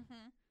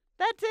 Mm-hmm.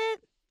 That's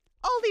it.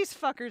 All these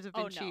fuckers have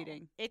been no.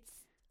 cheating. It's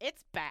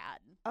bad.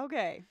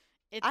 Okay.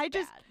 It's bad.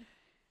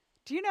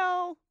 Do you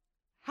know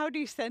how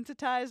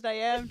desensitized I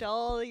am to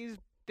all these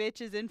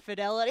bitches'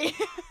 infidelity?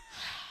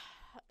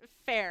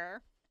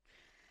 Fair.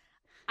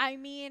 I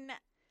mean,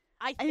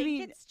 I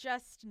think it's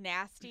just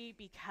nasty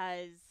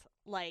because,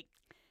 like...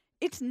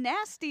 It's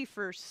nasty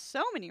for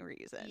so many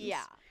reasons.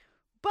 Yeah.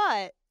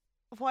 But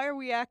why are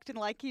we acting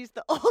like he's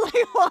the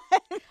only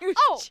one who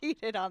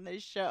cheated on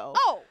this show?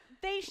 Oh,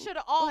 they should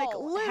all like,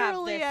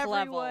 literally have this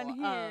everyone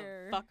level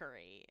here. Of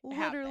fuckery.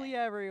 Literally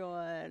happen.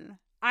 Everyone.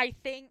 I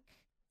think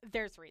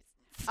there's reasons.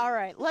 All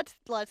right,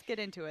 let's get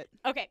into it.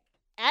 Okay.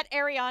 At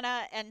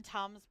Ariana and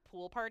Tom's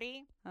pool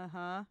party,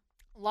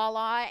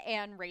 Lala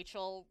and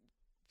Rachel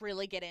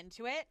really get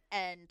into it,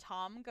 and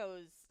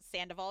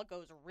Sandoval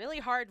goes really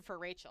hard for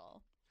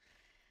Rachel.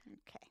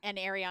 Okay. And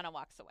Ariana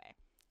walks away.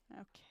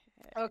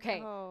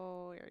 Okay.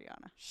 Oh,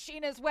 Ariana.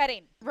 Sheena's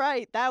wedding.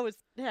 Right, that was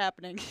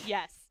happening.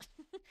 Yes.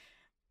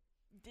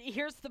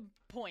 Here's the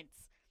points.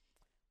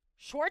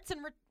 Schwartz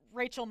and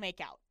Rachel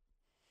make out.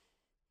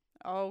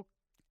 Oh.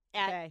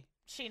 At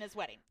Sheena's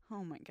wedding.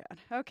 Oh my god.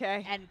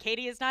 Okay. And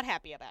Katie is not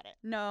happy about it.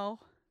 No.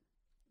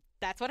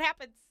 That's what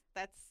happens.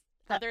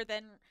 Other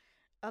than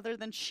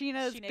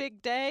Sheena's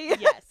big day.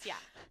 Yes, yeah.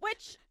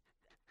 Which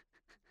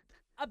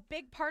a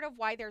big part of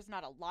why there's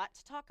not a lot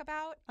to talk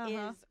about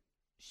is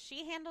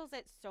she handles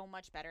it so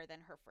much better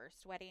than her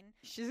first wedding.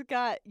 She's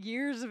got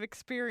years of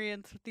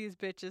experience with these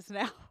bitches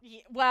now.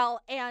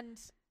 Well, and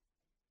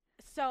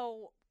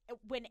so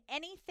when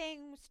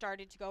anything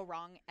started to go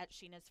wrong at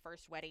Sheena's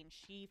first wedding,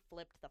 she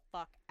flipped the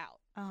fuck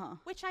out.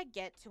 Which I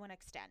get to an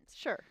extent.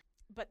 Sure.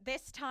 But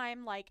this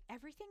time, like,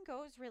 everything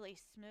goes really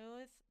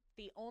smooth.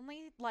 The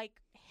only, like,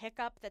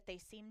 hiccup that they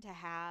seem to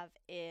have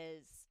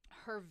is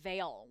her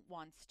veil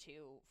wants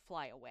to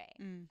fly away.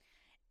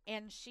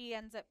 And she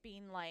ends up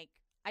being like,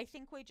 I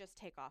think we just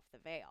take off the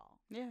veil.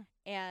 Yeah.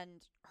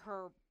 And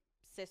her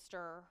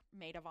sister,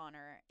 maid of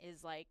honor,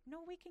 is like, no,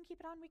 we can keep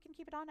it on. We can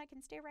keep it on. I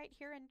can stay right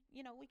here and,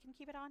 we can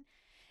keep it on.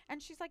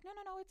 And she's like, no,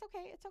 it's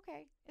okay. It's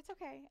okay. It's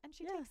okay. And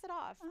she takes it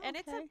off. And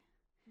it's a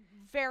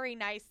very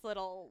nice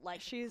little,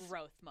 like,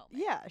 growth moment.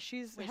 Yeah.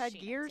 She's had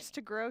years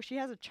to grow. She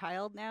has a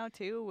child now,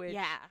 too, which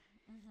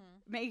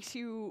makes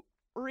you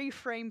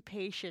reframe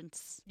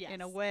patience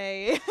in a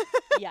way.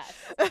 Yes.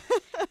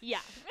 Yeah.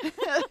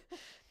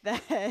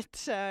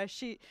 That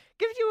she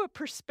gives you a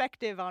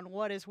perspective on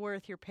what is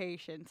worth your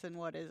patience and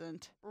what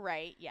isn't.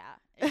 Right, yeah,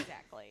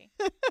 exactly.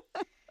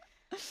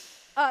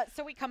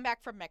 So we come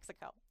back from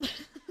Mexico.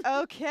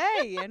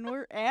 Okay, and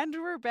we're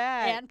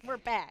back. And we're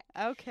back.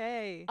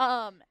 Okay.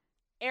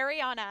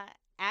 Ariana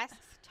asks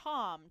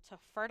Tom to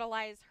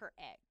fertilize her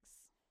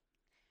eggs.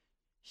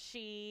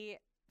 She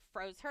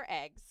froze her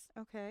eggs.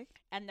 Okay.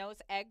 And those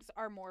eggs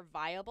are more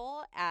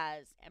viable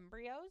as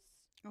embryos.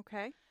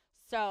 Okay.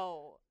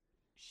 So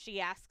she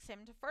asks him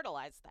to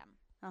fertilize them.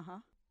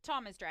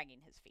 Tom is dragging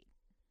his feet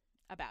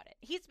about it.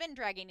 He's been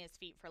dragging his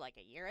feet for like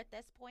a year at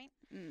this point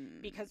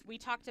because we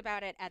talked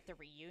about it at the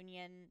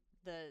reunion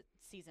the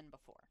season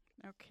before.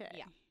 Okay.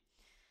 Yeah.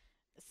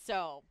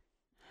 So,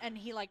 and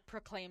he like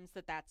proclaims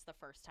that that's the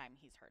first time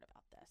he's heard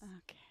about this.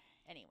 Okay.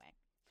 Anyway,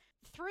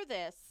 through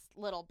this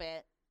little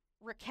bit,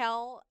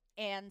 Raquel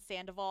and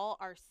Sandoval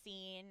are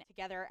seen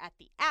together at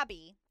the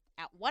Abbey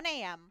at 1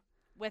 a.m.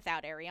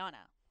 without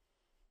Ariana.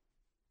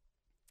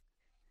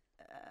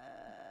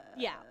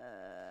 Yeah.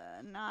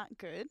 Not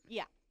good.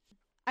 Yeah.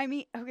 I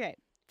mean, okay.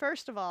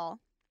 First of all,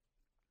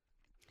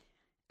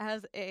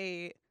 as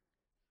a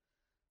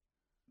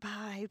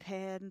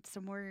bi-pan,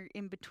 somewhere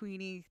in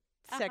betweeny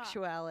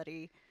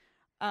sexuality,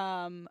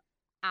 I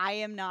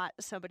am not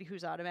somebody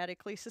who's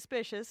automatically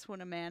suspicious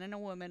when a man and a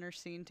woman are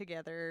seen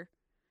together,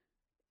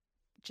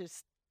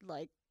 just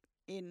like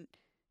in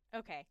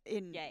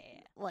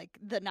like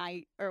the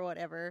night or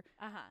whatever.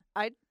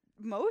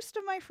 Most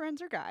of my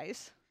friends are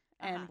guys,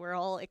 and we're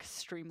all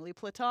extremely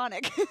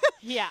platonic.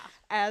 Yeah.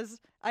 As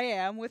I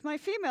am with my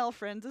female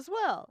friends as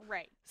well.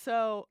 Right.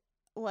 So,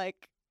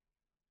 like,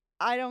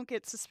 I don't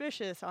get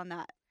suspicious on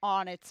that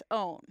on its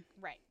own.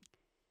 Right.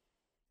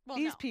 Well,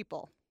 These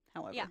people,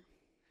 however. Yeah.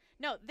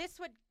 No, this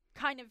would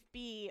kind of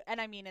be, and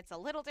I mean, it's a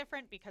little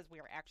different because we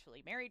were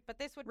actually married, but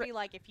this would be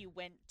like if you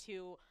went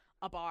to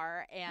a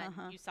bar and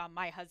you saw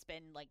my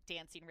husband, like,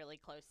 dancing really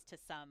close to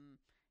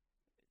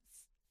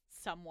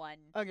someone.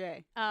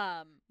 Okay.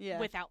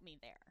 Without me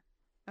there.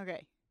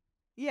 Okay.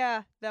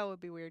 Yeah, that would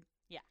be weird.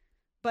 Yeah.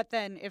 But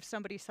then if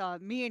somebody saw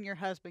me and your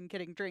husband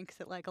getting drinks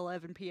at like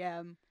 11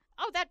 p.m.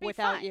 that'd be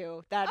without fine.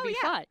 you, that'd be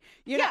fine.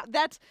 You know,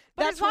 that's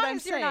but that's as long what I'm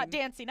as saying. You're not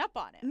dancing up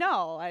on it.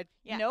 No,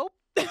 nope.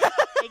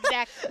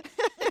 Exactly.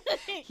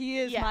 He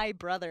is my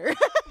brother.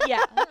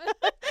 Yeah.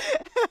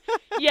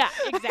 Yeah,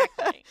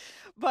 exactly.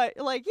 But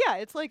like,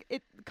 it's like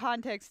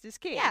context is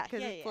key. Yeah,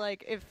 because it's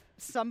like if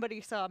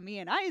somebody saw me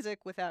and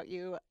Isaac without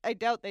you, I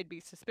doubt they'd be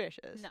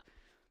suspicious. No.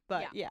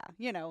 But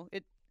you know,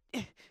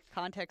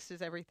 context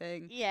is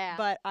everything. Yeah.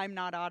 But I'm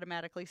not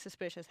automatically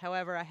suspicious.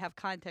 However, I have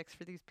context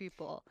for these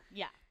people.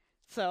 Yeah.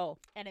 So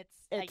and it's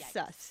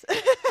sus.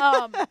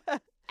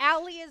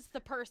 Allie is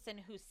the person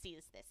who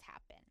sees this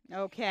happen.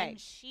 Okay. And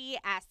she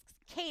asks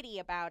Katie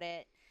about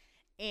it.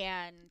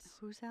 And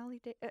who's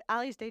Allie?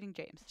 Allie's dating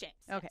James. James.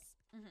 Okay.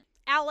 Yes.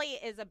 Allie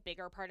is a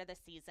bigger part of the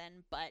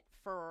season, but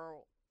for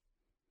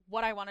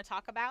what I want to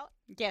talk about,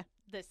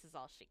 this is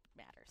all she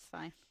matters.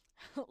 Fine.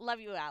 Love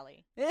you,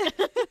 Allie.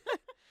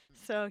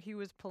 So he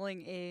was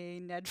pulling a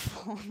Ned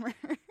Fulmer.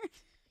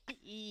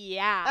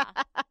 Yeah.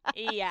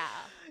 Yeah.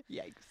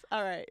 Yikes.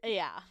 All right.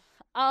 Yeah.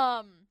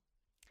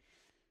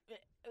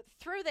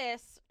 Through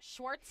this,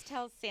 Schwartz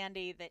tells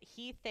Sandy that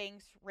he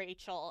thinks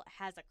Rachel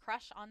has a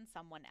crush on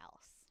someone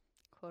else.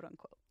 Quote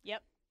unquote.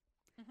 Yep.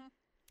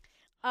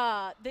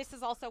 This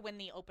is also when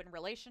the open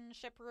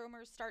relationship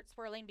rumors start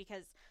swirling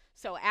because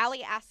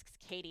Allie asks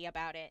Katie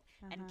about it,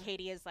 and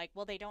Katie is like,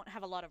 well, they don't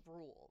have a lot of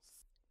rules.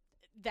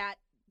 That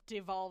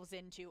devolves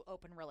into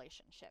open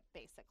relationship,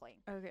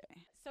 basically.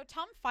 Okay. So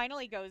Tom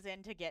finally goes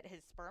in to get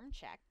his sperm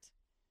checked.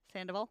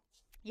 Sandoval?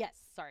 Yes,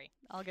 sorry.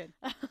 All good.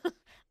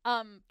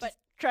 But just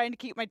trying to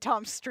keep my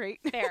Tom straight.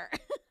 Fair.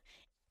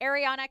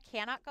 Ariana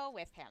cannot go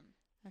with him.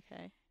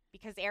 Okay.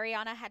 Because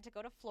Ariana had to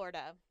go to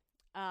Florida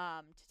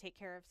to take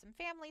care of some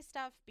family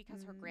stuff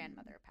because her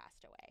grandmother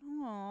passed away.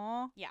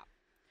 Aww. Yeah.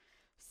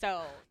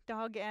 So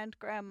dog and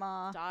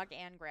grandma.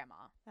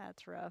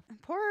 That's rough.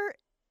 Poor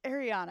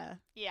Ariana.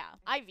 Yeah,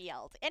 I've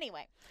yelled.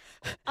 Anyway,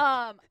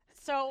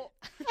 so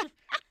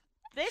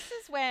this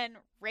is when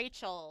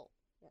Rachel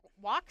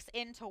walks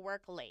into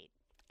work late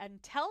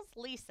and tells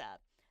Lisa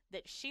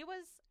that she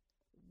was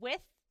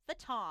with the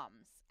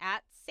Toms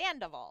at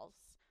Sandoval's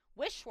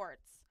with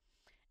Schwartz,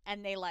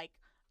 and they like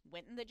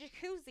went in the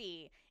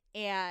jacuzzi,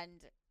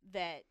 and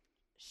that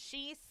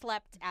she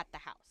slept at the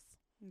house.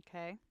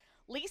 Okay.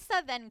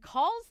 Lisa then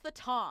calls the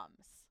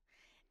Toms,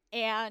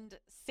 and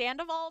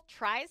Sandoval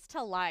tries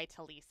to lie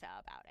to Lisa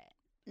about it.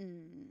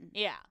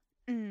 Yeah.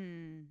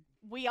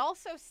 We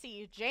also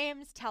see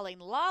James telling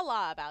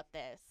Lala about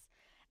this,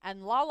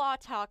 and Lala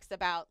talks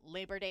about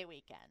Labor Day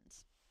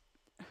weekend.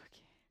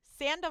 Okay.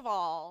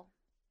 Sandoval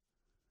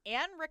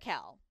and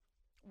Raquel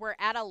were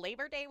at a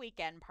Labor Day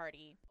weekend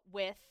party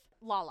with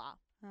Lala.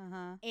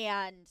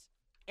 And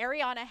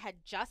Ariana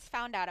had just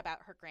found out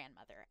about her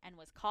grandmother and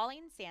was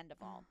calling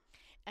Sandoval.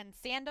 And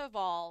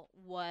Sandoval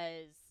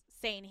was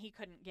saying he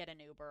couldn't get an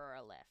Uber or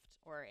a Lyft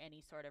or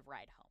any sort of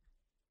ride home.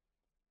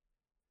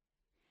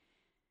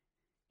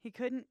 He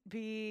couldn't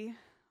be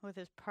with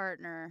his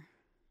partner.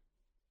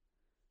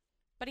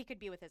 But he could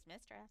be with his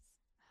mistress.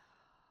 Oh,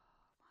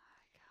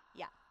 my God.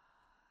 Yeah.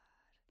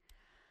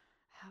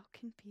 How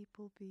can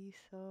people be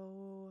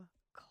so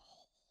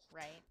cold?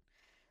 Right.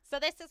 So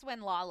this is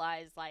when Lala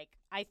is like,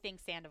 I think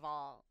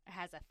Sandoval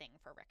has a thing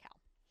for Raquel.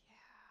 Yeah.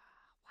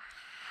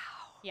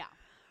 Wow. Yeah.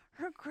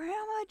 Her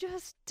grandma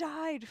just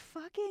died.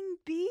 Fucking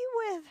be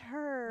with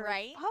her.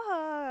 Right?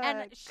 Fuck.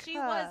 And she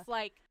was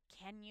like,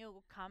 can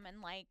you come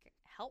and, like,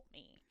 help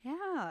me?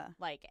 Yeah.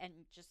 Like, and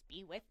just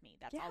be with me.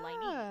 That's all I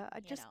need. Yeah,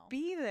 just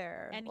be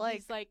there. And like,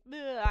 he's like,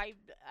 I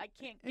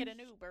can't get an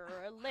Uber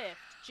or a Lyft.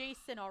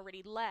 Jason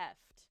already left.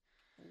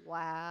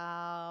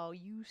 Wow.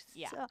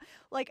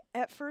 Like,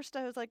 at first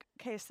I was like,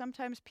 okay,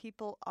 sometimes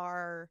people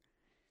are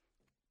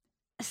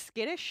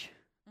skittish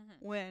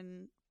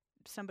when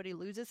somebody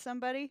loses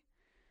somebody.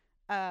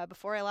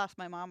 Before I lost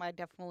my mom, I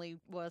definitely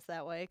was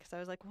that way because I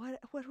was like,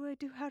 what do I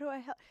do? How do I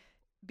help?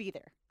 be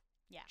there.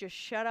 Yeah. Just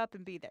shut up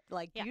and be there.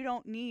 Like, you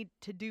don't need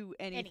to do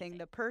anything.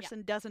 The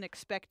person doesn't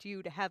expect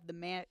you to have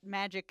the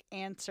magic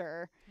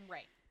answer.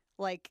 Right.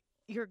 Like,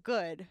 you're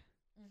good.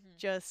 Mm-hmm.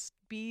 Just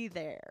be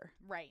there.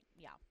 Right.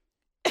 Yeah.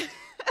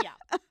 Yeah.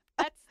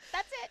 That's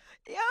it.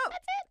 Yep.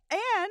 That's it.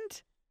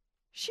 And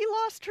she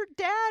lost her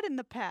dad in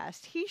the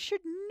past. He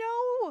should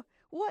know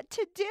what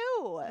to do.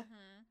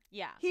 Mm-hmm.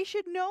 Yeah. He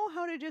should know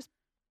how to just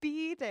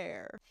be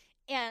there.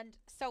 And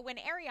so when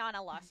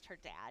Ariana lost her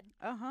dad,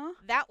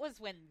 that was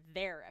when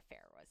their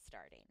affair was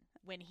starting,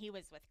 when he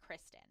was with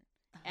Kristen.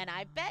 And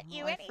I bet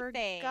you anything.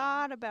 I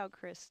forgot about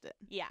Kristen.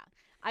 Yeah.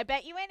 I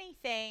bet you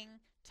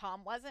anything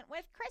Tom wasn't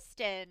with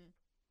Kristen.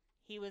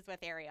 He was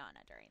with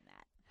Ariana during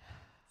that.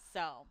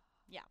 So,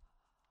 yeah.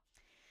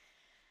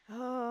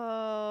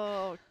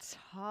 Oh,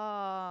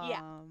 Tom.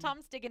 Yeah.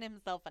 Tom's digging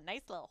himself a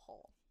nice little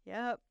hole.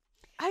 Yep.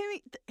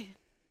 I mean,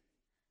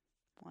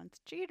 once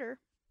cheater.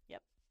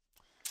 Yep.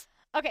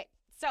 Okay.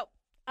 So,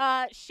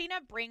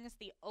 Sheena brings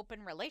the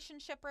open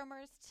relationship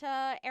rumors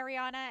to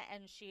Ariana,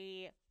 and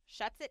she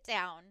shuts it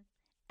down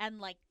and,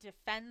 like,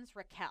 defends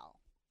Raquel.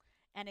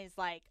 And is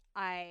like,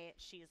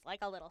 she's like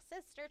a little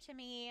sister to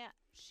me.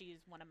 She's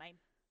one of my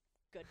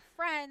good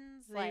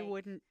friends. They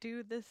wouldn't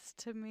do this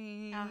to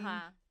me.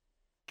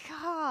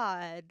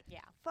 God. Yeah.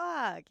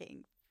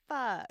 Fucking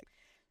fuck.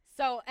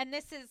 So, and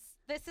this is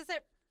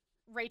at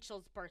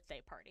Rachel's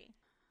birthday party.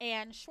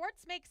 And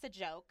Schwartz makes a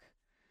joke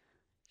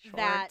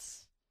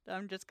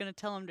I'm just going to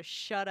tell him to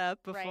shut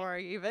up before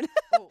I even.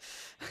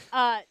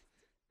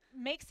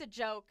 Makes a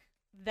joke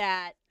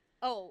that,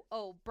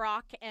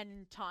 Brock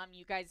and Tom,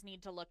 you guys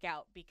need to look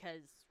out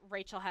because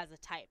Rachel has a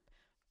type.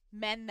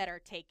 Men that are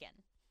taken.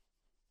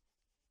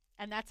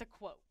 And that's a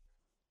quote.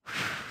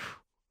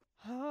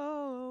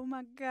 Oh,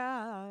 my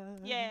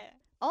God. Yeah.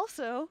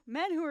 Also,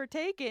 men who are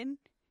taken,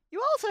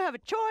 you also have a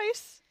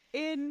choice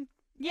in,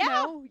 you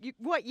know,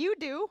 what you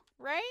do.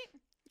 Right?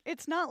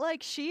 It's not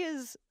like she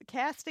is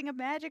casting a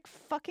magic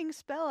fucking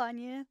spell on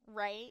you.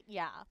 Right?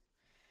 Yeah.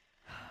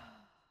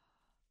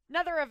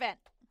 Another event.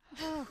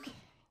 Okay.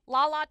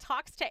 Lala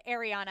talks to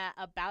Ariana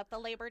about the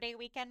Labor Day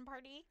weekend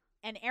party,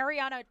 and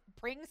Ariana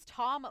brings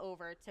Tom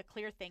over to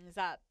clear things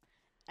up.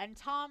 And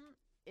Tom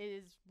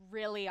is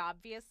really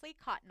obviously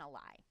caught in a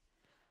lie.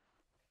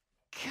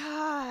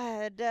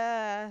 God.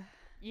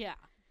 Yeah.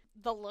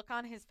 The look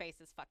on his face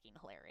is fucking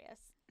hilarious.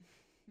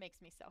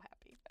 Makes me so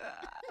happy.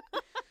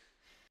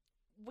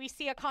 We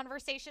see a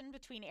conversation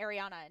between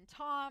Ariana and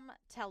Tom,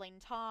 telling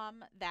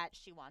Tom that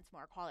she wants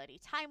more quality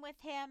time with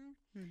him.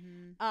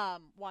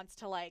 Mm-hmm. Wants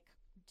to, like,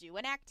 do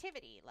an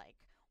activity, like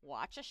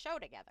watch a show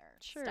together.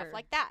 Sure. Stuff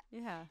like that.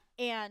 Yeah.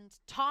 And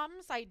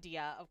Tom's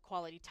idea of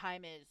quality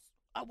time is,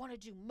 I want to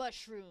do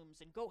mushrooms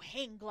and go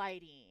hang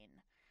gliding.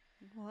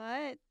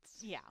 What?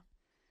 Yeah.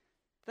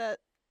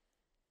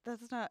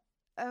 That's not...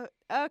 Oh,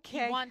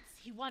 okay.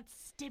 He wants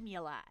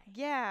stimuli.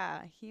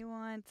 Yeah, he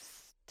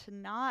wants to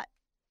not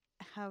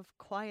have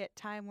quiet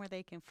time where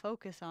they can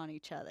focus on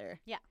each other.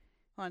 Yeah.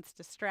 Wants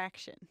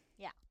distraction.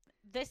 Yeah.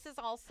 This is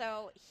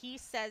also, he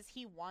says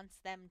he wants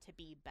them to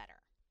be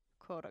better.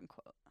 Quote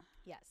unquote.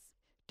 Yes.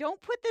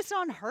 Don't put this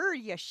on her,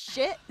 you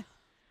shit.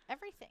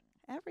 Everything.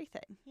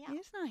 Yeah.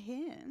 It's not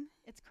him.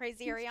 It's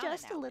crazy He's Ariana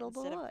just now a little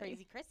instead boy. of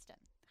crazy Kristen.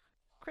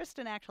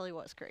 Kristen actually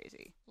was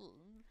crazy.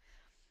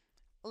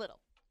 A little.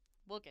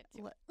 We'll get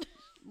to it.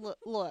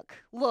 Look.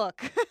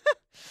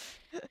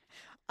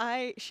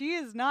 She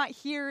is not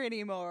here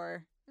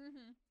anymore.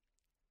 Mm-hmm.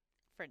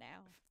 For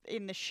now.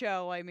 In the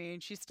show, I mean,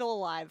 she's still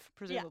alive,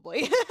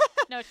 presumably. Yeah.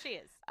 No, she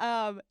is.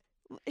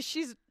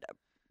 She's a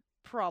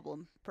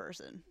problem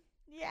person.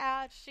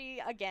 Yeah,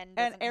 she again.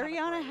 And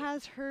Ariana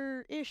has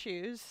her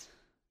issues.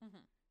 Mm-hmm.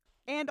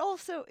 And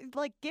also,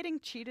 like, getting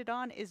cheated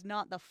on is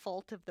not the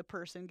fault of the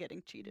person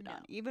getting cheated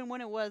on. Even when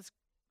it was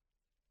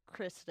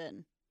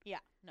Kristen. Yeah,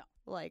 no.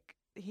 Like,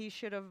 he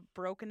should have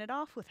broken it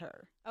off with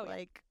her. Oh,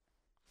 like,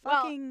 yeah.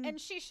 fucking... Well,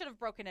 and she should have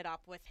broken it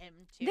up with him,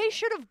 too. They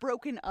should have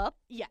broken up.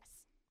 Yes.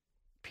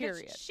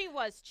 Period. She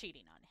was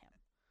cheating on him.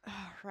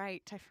 Oh,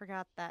 right. I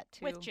forgot that,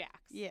 too. With Jax.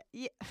 Yeah.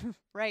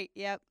 Right,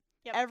 yep.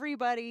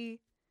 Everybody.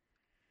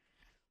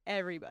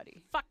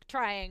 Fuck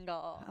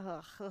triangle.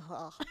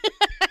 Ugh.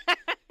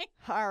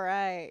 All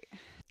right.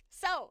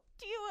 So,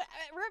 do you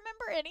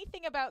remember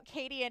anything about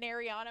Katie and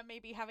Ariana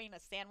maybe having a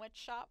sandwich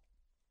shop?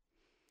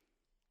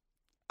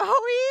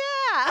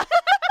 Oh, yeah.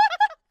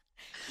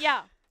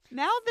 Yeah.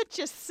 Now that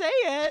you say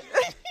it.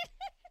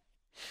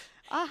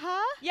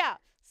 Uh-huh. Yeah.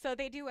 So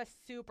they do a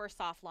super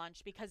soft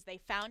launch because they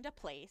found a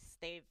place.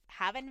 They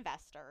have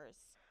investors.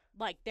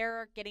 Like,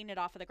 they're getting it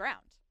off of the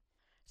ground.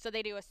 So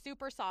they do a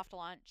super soft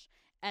launch,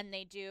 and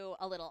they do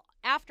a little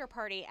after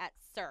party at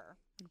SUR.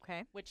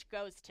 Okay. Which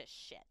goes to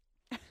shit.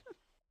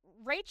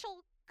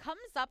 Rachel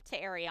comes up to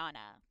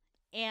Ariana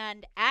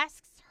and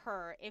asks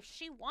her if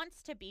she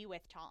wants to be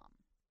with Tom.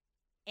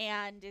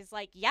 And is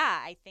like, yeah,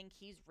 I think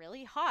he's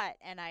really hot,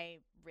 and I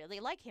really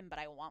like him, but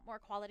I want more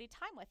quality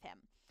time with him.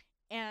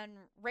 And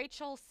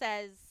Rachel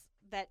says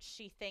that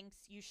she thinks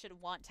you should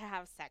want to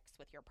have sex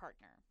with your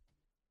partner.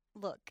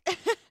 Look,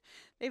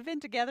 They've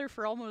been together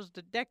for almost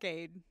a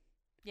decade.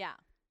 Yeah.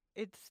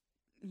 It's,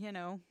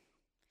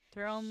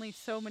 there are only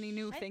so many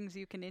new things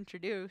you can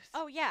introduce.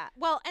 Oh, yeah.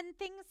 Well, and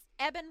things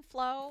ebb and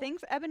flow.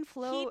 Things ebb and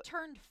flow. He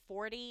turned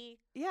 40.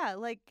 Yeah,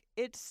 like,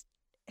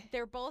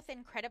 They're both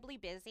incredibly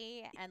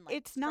busy and,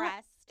 it's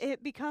stressed.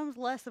 It becomes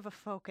less of a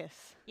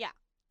focus. Yeah.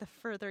 The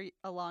further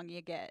along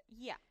you get.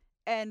 Yeah.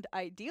 And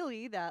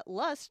ideally, that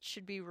lust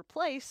should be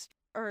replaced,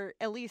 or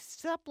at least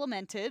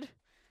supplemented,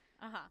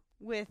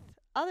 with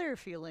other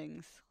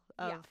feelings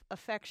of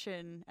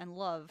affection and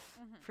love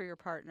for your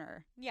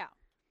partner. Yeah.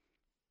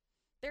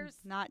 There's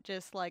not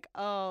just like,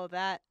 oh,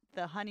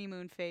 the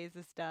honeymoon phase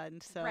is done,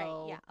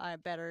 so I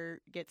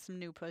better get some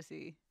new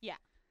pussy. Yeah.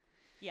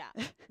 Yeah.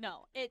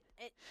 No,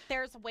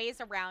 there's ways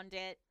around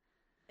it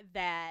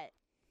that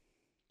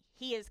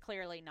he is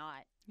clearly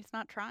not. He's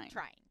not trying.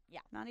 Yeah.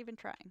 Not even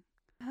trying.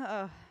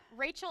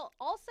 Rachel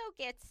also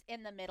gets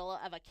in the middle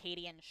of a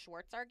Katie and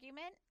Schwartz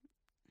argument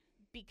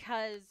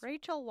because...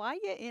 Rachel, why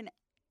you in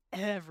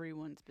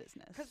everyone's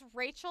business? Because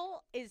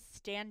Rachel is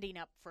standing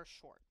up for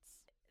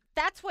Schwartz.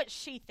 That's what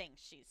she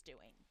thinks she's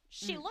doing.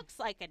 She looks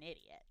like an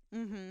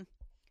idiot.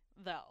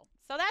 Though.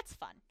 So that's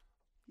fun.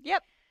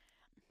 Yep.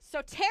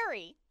 So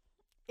Terry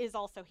is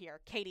also here,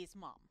 Katie's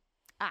mom.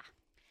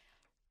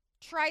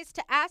 Tries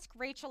to ask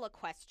Rachel a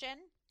question,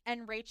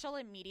 and Rachel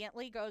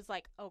immediately goes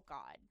like, oh,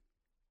 God.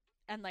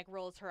 And like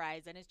rolls her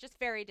eyes and is just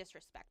very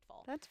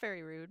disrespectful. That's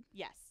very rude.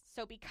 Yes.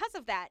 So because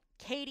of that,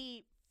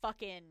 Katie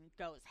fucking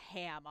goes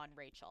ham on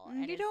Rachel.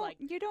 And you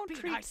don't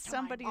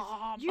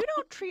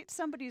treat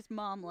somebody's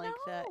mom like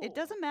that. It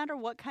doesn't matter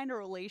what kind of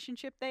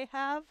relationship they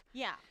have.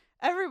 Yeah.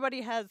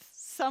 Everybody has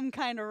some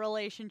kind of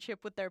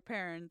relationship with their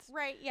parents.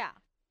 Right, yeah.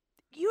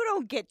 You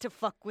don't get to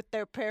fuck with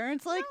their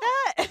parents like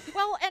that.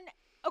 Well, and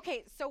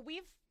okay, so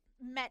we've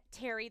met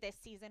Terry this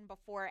season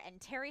before, and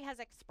Terry has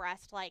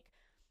expressed like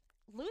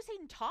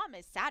losing Tom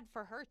is sad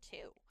for her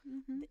too.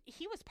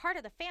 He was part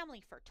of the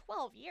family for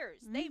 12 years.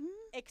 They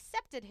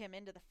accepted him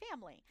into the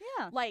family.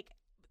 Yeah. Like,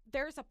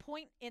 there's a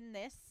point in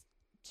this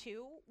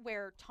too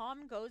where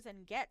Tom goes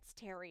and gets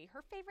Terry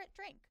her favorite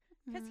drink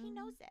because he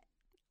knows it.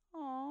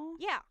 Aww.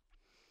 Yeah.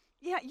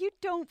 Yeah, you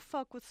don't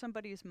fuck with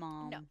somebody's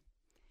mom.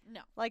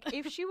 No. Like,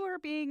 if she were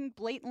being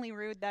blatantly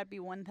rude, that'd be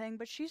one thing,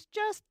 but she's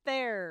just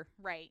there.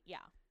 Right, yeah.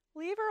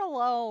 Leave her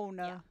alone.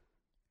 Yeah.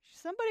 She's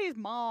somebody's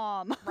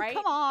mom. Right?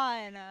 Come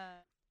on.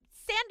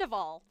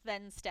 Sandoval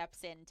then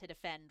steps in to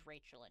defend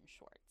Rachel and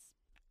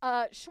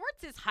Schwartz.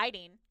 Schwartz is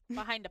hiding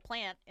behind a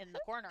plant in the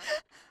corner.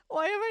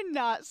 Why am I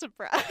not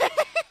surprised?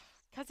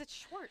 Because it's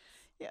Schwartz.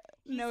 Yeah,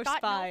 He's no got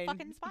spine. No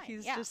fucking spine.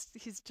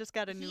 He's just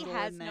got a noodle in there.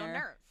 He has no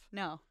nerve.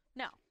 No.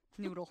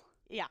 Noodle.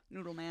 Yeah.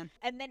 Noodle man.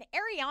 And then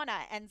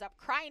Ariana ends up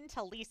crying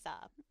to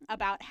Lisa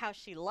about how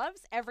she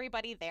loves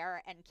everybody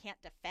there and can't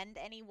defend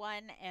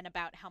anyone, and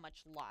about how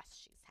much loss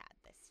she's had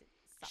this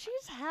summer.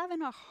 She's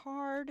having a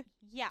hard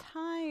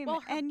time.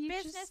 Well, her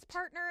business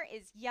partner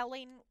is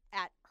yelling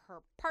at her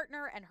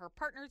partner, and her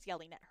partner's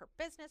yelling at her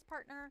business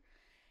partner.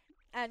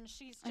 And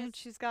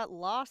she's got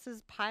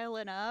losses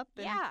piling up,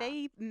 and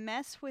they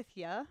mess with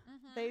you.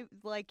 They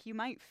you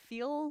might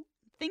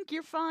think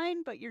you're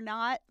fine, but you're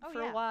not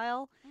for a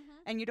while,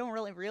 and you don't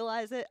really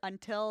realize it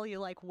until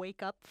you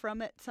wake up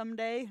from it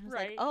someday. It's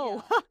right?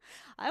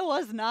 I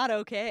was not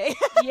okay.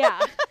 Yeah,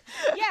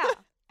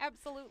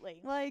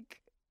 absolutely.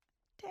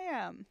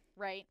 Damn.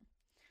 Right.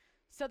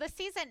 So the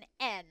season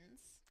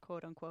ends,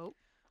 quote unquote,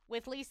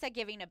 with Lisa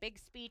giving a big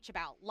speech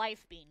about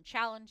life being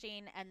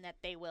challenging and that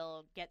they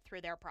will get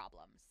through their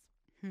problems.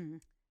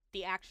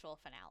 The actual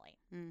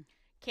finale.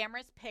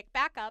 Cameras pick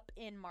back up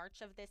in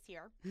March of this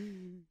year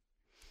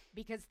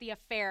because the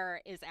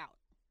affair is out.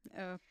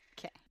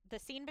 Okay. The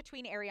scene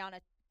between Ariana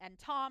and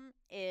Tom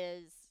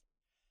is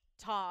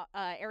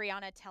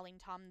Ariana telling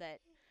Tom that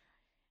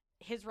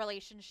his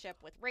relationship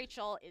with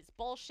Rachel is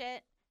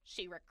bullshit.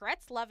 She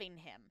regrets loving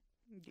him,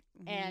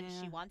 and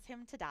she wants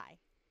him to die.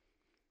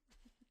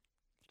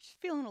 She's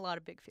feeling a lot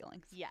of big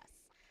feelings. Yes.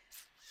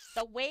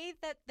 The way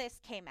that this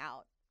came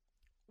out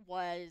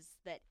was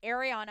that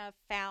Ariana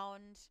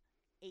found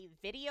a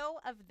video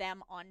of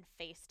them on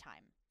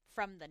FaceTime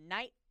from the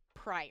night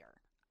prior.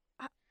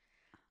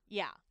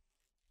 Yeah.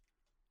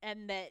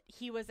 And that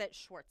he was at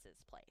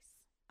Schwartz's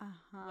place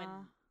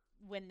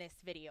when this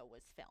video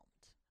was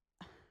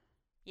filmed.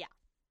 Yeah.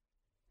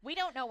 We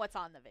don't know what's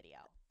on the video.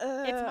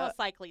 It's most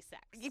likely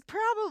sex.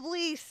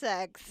 Probably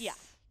sex. Yeah.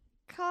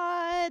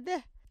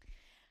 God.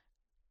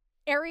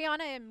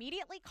 Ariana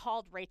immediately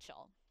called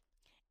Rachel,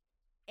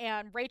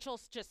 and Rachel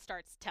just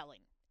starts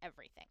telling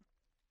everything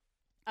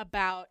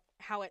about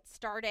how it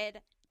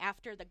started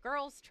after the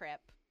girls'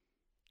 trip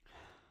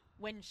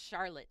when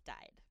Charlotte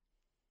died.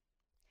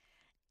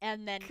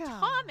 And then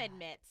Tom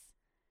admits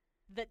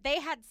that they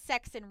had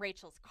sex in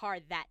Rachel's car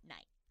that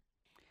night.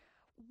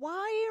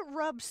 Why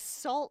rub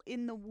salt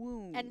in the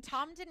wound? And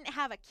Tom didn't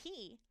have a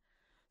key,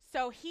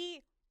 so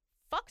he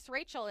fucks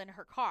Rachel in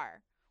her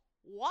car,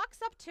 walks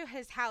up to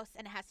his house,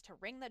 and has to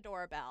ring the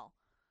doorbell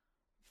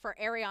for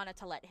Ariana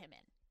to let him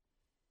in.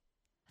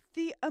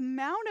 The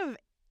amount of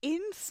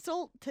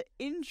insult to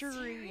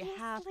injury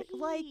happen?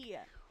 Like,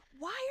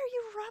 why are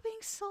you rubbing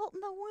salt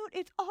in the wound?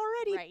 It's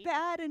already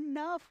bad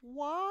enough.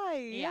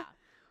 Why? Yeah.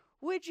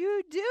 Would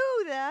you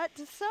do that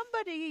to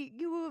somebody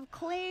you have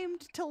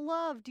claimed to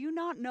love? Do you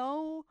not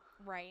know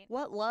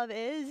what love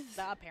is?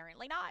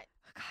 Apparently not.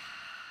 God.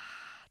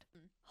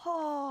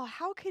 Oh,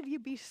 how could you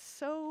be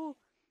so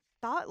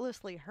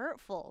thoughtlessly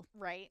hurtful?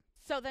 Right.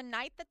 So the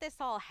night that this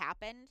all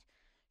happened,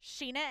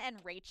 Sheena and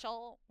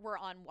Rachel were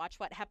on Watch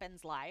What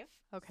Happens Live.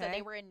 Okay. So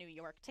they were in New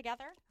York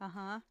together.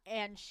 Uh-huh.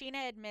 And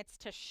Sheena admits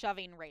to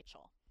shoving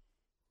Rachel.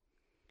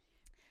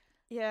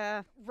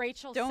 Yeah.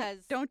 Rachel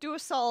says... Don't do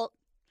assault.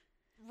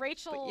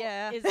 Rachel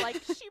is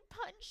like, she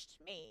punched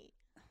me.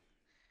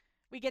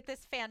 We get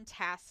this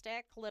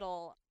fantastic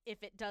little,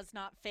 if it does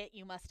not fit,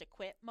 you must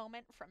acquit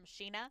moment from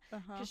Sheena.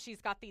 Because she's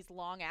got these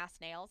long ass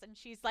nails. And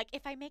she's like,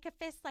 if I make a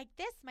fist like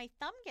this, my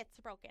thumb gets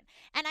broken.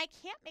 And I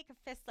can't make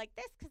a fist like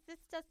this because this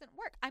doesn't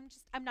work.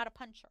 I'm not a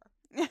puncher.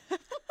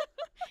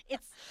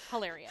 It's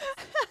hilarious.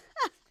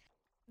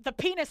 The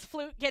penis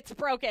flute gets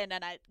broken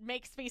and it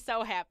makes me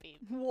so happy.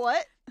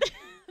 What?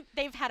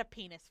 They've had a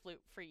penis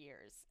flute for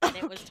years. And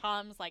it was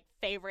Tom's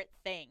favorite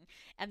thing.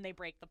 And they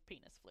break the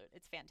penis flute.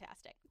 It's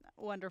fantastic.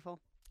 Wonderful.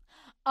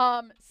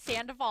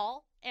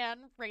 Sandoval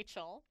and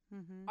Rachel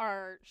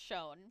are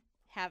shown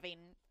having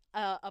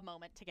a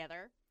moment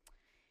together.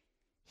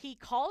 He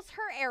calls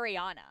her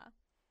Ariana.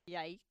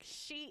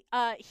 Yikes.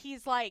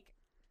 He's like,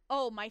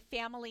 oh, my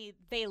family,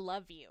 they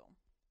love you.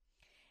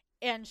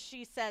 And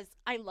she says,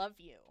 I love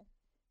you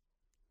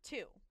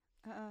too.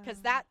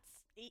 Because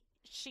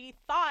she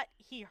thought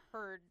he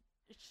heard.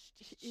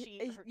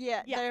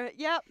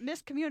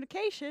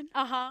 Miscommunication.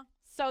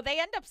 So they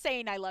end up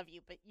saying I love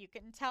you, but you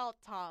can tell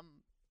Tom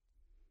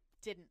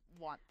didn't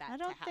want that to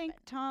happen. I don't think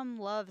Tom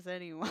loves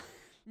anyone.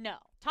 No.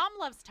 Tom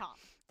loves Tom.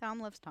 Tom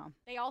loves Tom.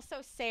 They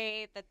also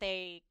say that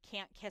they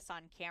can't kiss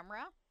on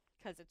camera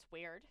because it's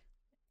weird.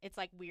 It's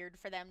weird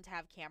for them to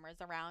have cameras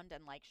around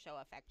and show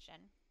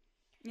affection.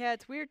 Yeah,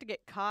 it's weird to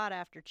get caught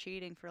after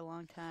cheating for a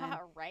long time.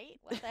 Right?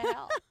 What the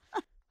hell?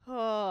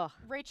 Oh.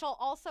 Rachel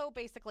also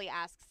basically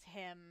asks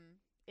him,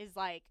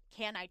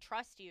 can I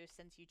trust you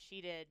since you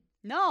cheated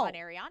on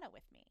Ariana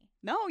with me?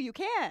 No, you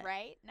can't.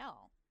 Right? No.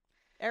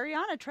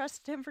 Ariana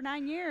trusted him for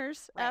 9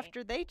 years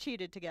after they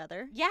cheated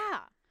together.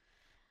 Yeah.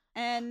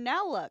 And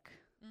now look.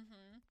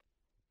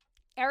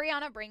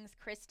 Ariana brings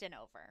Kristen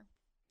over.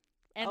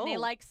 And they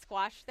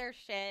squash their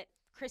shit.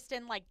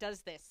 Kristen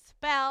does this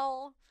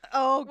spell.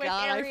 Oh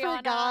God, Ariana. I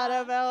forgot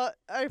about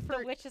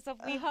the Witches of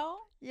WeHo.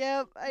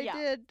 Yep, I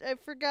did. I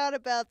forgot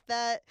about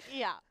that.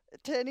 Yeah.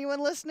 To anyone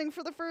listening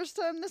for the first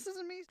time, this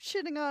isn't me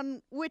shitting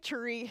on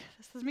witchery.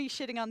 This is me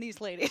shitting on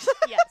these ladies.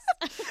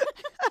 Yes.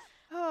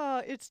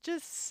 Oh, it's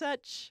just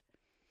such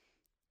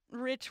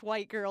rich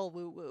white girl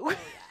woo woo. Oh, yeah.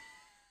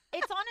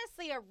 It's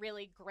honestly a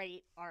really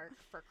great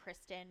arc for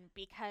Kristen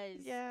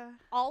because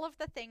all of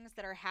the things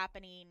that are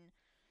happening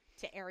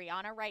to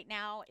Ariana right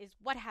now is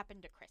what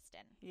happened to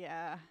Kristen.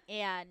 Yeah.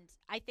 And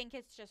I think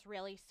it's just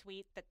really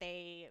sweet that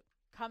they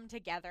come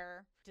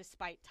together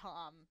despite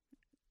Tom.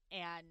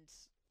 And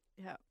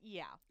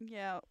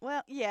yeah.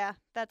 Well, yeah,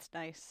 that's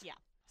nice. Yeah.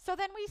 So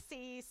then we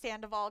see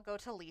Sandoval go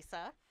to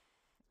Lisa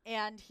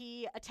and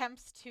he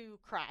attempts to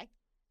cry.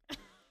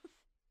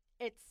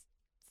 It's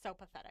so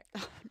pathetic.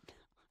 Oh, no.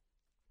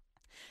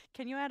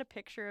 Can you add a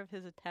picture of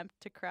his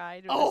attempt to cry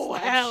to the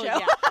hell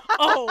yeah.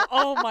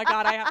 Oh my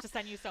God, I have to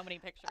send you so many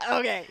pictures.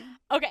 Okay.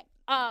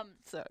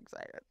 So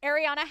excited.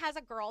 Ariana has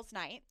a girls'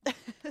 night.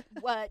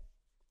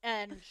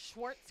 And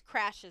Schwartz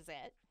crashes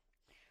it.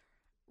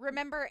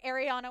 Remember,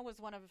 Ariana was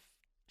one of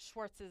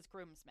Schwartz's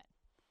groomsmen.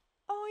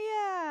 Oh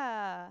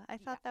yeah. I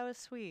thought that was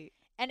sweet.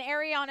 And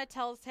Ariana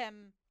tells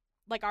him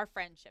our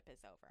friendship is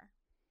over.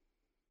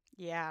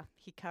 Yeah,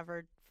 he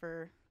covered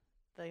for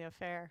the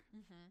affair.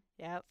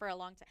 Yeah, for a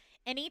long time.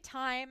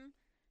 Anytime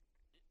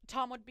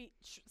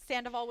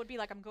Sandoval would be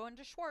like, I'm going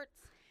to Schwartz.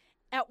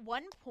 At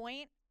one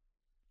point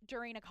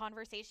during a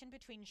conversation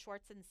between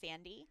Schwartz and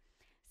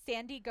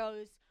Sandy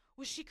goes,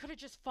 well, she could have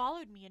just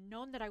followed me and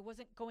known that I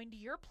wasn't going to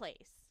your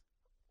place.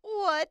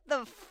 What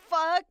the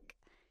fuck?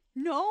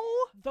 No.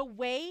 The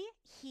way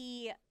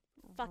he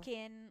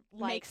fucking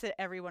makes it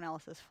everyone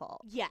else's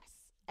fault. Yes.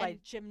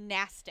 And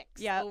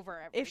gymnastics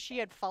over everything. If she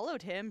had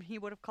followed him, he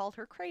would have called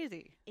her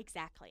crazy.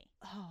 Exactly.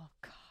 Oh,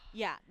 God.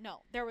 Yeah,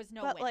 no, there was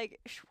no way.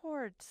 But,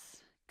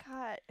 Schwartz,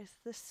 God, it's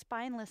the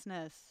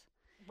spinelessness.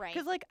 Right.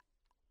 Because,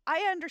 I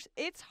understand.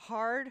 It's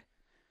hard.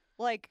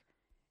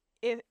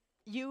 If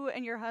you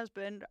and your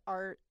husband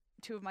are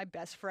two of my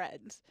best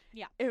friends.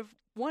 Yeah. If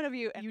one of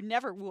you, you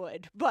never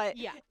would, but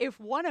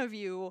if one of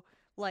you,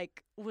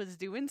 was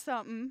doing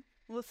something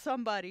with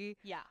somebody,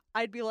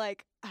 I'd be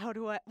like, how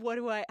do I?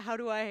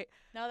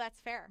 No, that's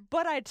fair.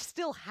 But I'd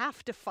still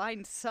have to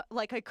find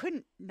I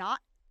couldn't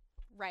not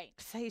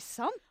say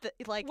something.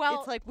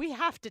 It's we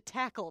have to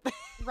tackle that.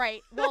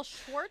 Right. Well,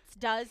 Schwartz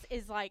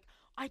is I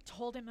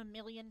told him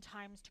 1,000,000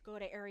 times to go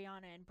to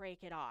Ariana and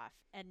break it off.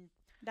 And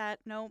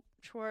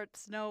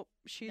Schwartz,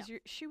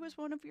 she was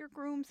one of your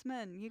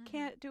groomsmen. You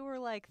can't do her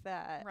like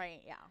that.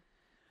 Right, yeah.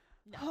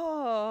 No.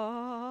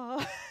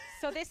 Oh.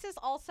 So this is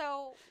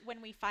also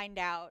when we find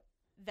out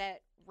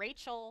that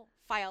Rachel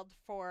filed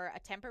for a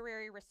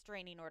temporary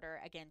restraining order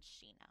against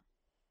Sheena.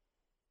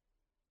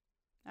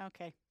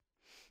 Okay.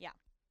 Yeah.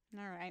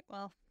 All right.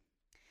 Well,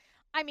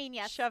 I mean,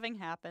 yes. Shoving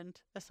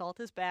happened. Assault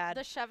is bad.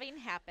 The shoving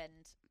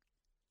happened.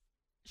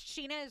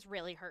 Sheena is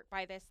really hurt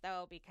by this,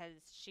 though,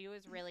 because she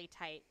was really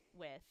tight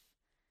with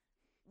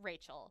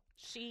Rachel.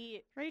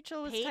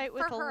 Rachel was paid tight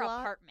with for a her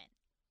lot. apartment.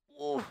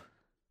 Ooh.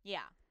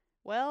 Yeah.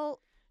 Well,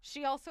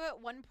 she also at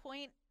one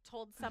point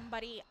told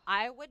somebody,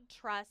 I would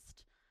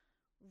trust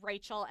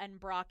Rachel and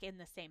Brock in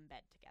the same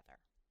bed together.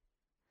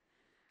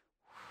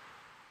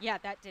 Yeah,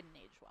 that didn't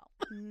age well.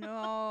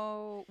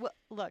 No. Well,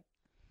 look,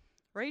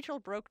 Rachel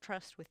broke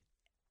trust with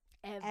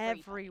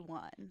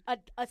everyone.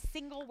 A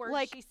single word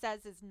she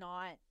says is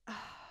not.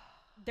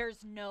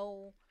 There's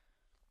no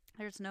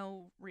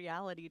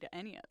reality to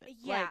any of it.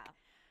 Yeah.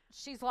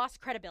 She's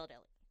lost credibility.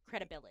 Yeah.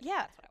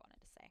 That's what I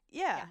wanted to say.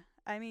 Yeah.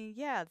 I mean,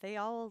 yeah, they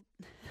all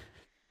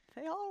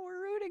were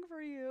rooting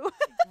for you.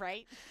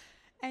 Right?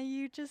 And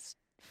you just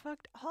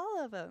fucked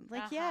all of them.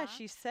 Like, yeah,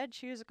 she said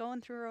she was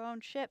going through her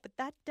own shit, but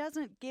that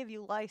doesn't give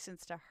you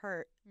license to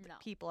hurt the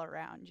people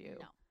around you.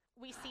 No.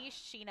 We see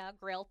Sheena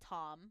grill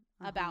Tom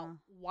about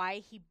why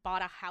he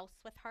bought a house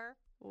with her.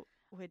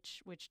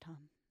 Which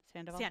Tom?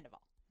 Sandoval?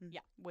 Sandoval.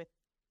 Yeah. With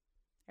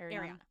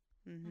Ariana.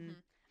 Mm-hmm.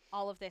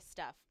 All of this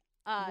stuff.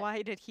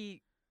 Why did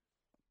he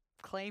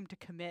claim to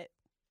commit?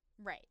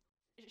 Right.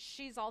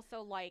 She's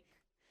also like,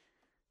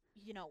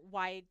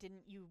 why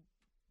didn't you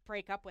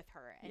break up with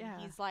her? And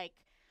he's like,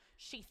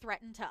 she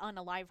threatened to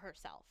unalive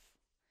herself.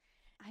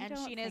 And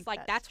Sheena's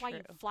like, that's why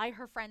you fly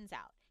her friends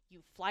out.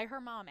 You fly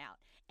her mom out.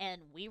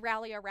 And we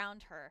rally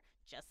around her,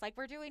 just like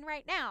we're doing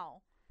right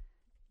now.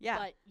 Yeah.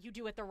 But you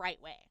do it the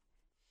right way.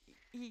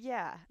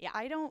 Yeah. Yeah.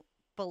 I don't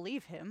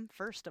believe him,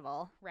 first of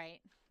all. Right.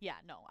 Yeah,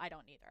 no, I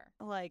don't either.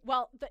 Like,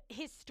 well,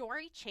 his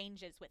story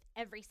changes with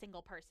every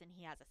single person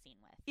he has a scene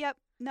with. Yep.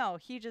 No,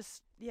 he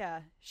just,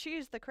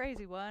 she's the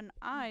crazy one.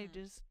 I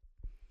just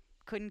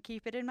couldn't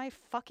keep it in my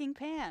fucking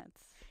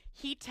pants.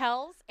 He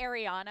tells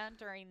Ariana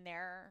during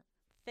their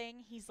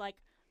thing, he's like,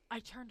 I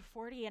turned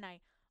 40 and I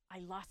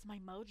lost my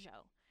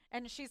mojo.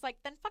 And she's like,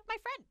 then fuck my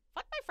friend.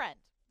 Fuck my friend.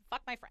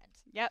 Fuck my friend.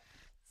 Yep.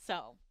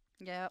 So.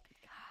 Yep.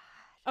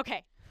 God.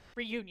 Okay.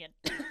 Reunion.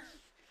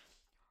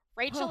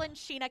 Rachel and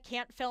Sheena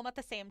can't film at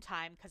the same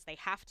time because they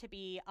have to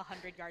be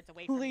 100 yards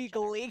away from each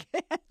other. Legally.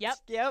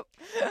 Yep.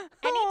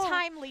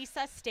 Anytime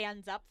Lisa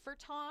stands up for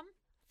Tom,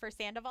 for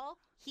Sandoval,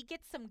 he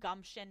gets some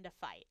gumption to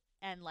fight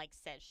and,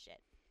 says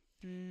shit.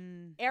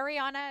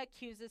 Ariana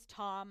accuses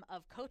Tom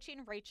of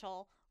coaching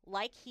Rachel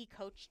like he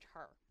coached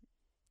her.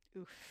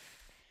 Oof.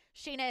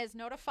 Sheena is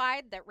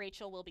notified that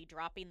Rachel will be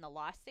dropping the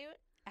lawsuit.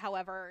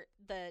 However,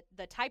 the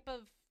type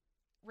of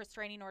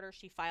restraining order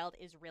she filed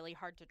is really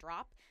hard to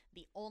drop.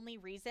 The only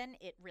reason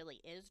it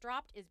really is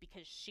dropped is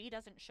because she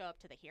doesn't show up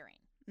to the hearing.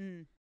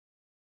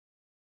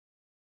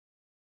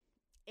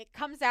 It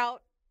comes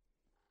out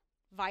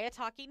via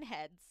talking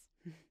heads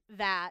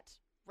that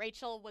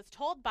Rachel was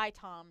told by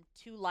Tom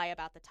to lie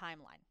about the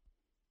timeline.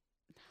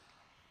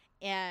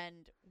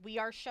 And we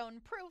are shown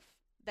proof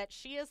that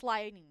she is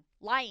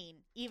lying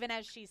even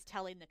as she's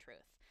telling the truth.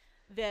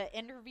 The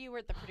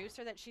interviewer, the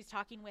producer that she's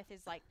talking with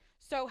is like,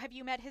 so have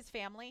you met his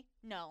family?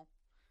 No.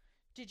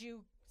 Did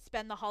you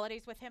spend the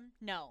holidays with him?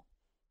 No.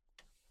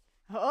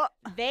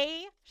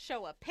 They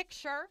show a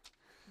picture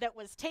that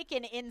was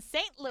taken in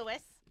St.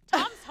 Louis,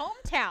 Tom's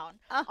hometown,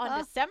 on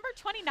December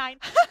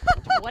 29th,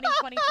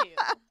 2022.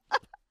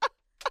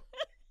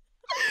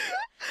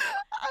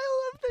 I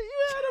love that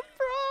you had a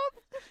prop.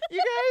 You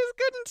guys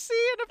couldn't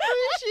see and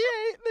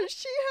appreciate that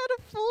she had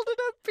a folded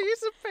up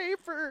piece of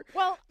paper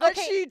that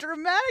she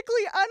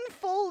dramatically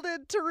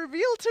unfolded to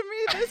reveal to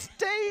me this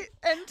date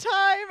and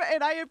time,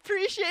 and I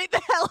appreciate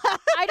the hell out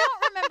of it. I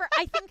don't remember.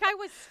 I think I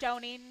was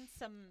stoning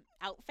some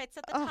outfits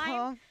at the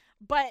time,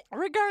 but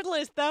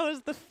regardless, that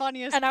was the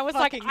funniest. And I was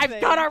like,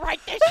 I've got to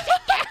write this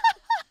shit down.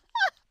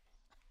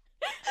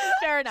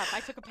 Fair enough. I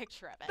took a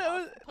picture of it.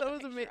 That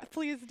was amazing.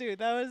 Please do.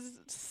 That was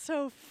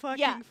so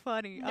fucking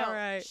funny. No, all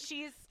right.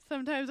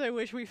 Sometimes I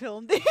wish we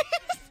filmed these.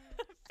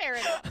 Fair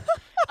enough.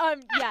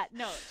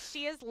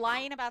 She is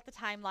lying about the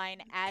timeline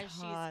as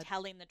she's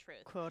telling the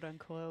truth. Quote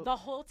unquote. The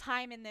whole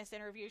time in this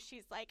interview,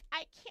 she's like,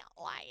 I can't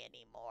lie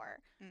anymore.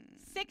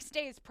 6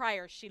 days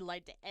prior, she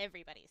lied to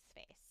everybody's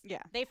face.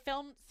 Yeah. They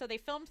filmed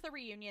the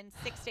reunion.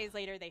 6 days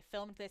later, they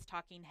filmed this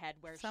talking head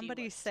where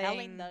somebody she was saying,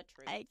 telling the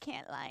truth. I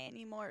can't lie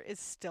anymore is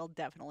still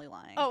definitely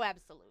lying. Oh,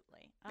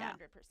 absolutely. 100%.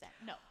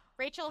 No.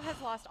 Rachel has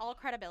lost all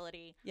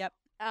credibility. Yep.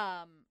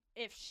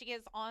 If she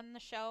is on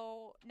the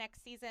show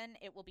next season,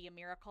 it will be a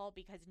miracle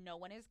because no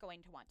one is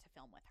going to want to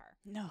film with her.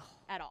 No.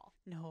 At all.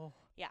 No.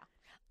 Yeah.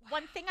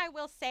 One thing I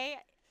will say,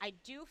 I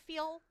do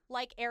feel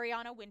like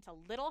Ariana went a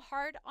little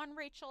hard on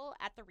Rachel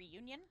at the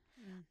reunion.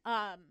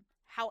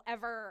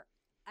 However,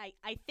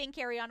 I think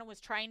Ariana was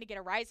trying to get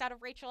a rise out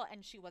of Rachel,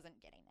 and she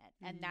wasn't getting it.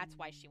 And that's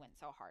why she went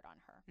so hard on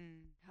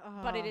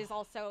her. But it is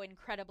also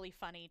incredibly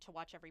funny to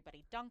watch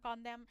everybody dunk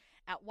on them.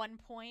 At one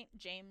point,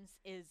 James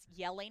is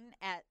yelling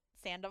at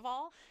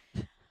Sandoval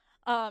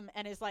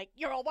and is like,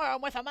 "You're a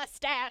worm with a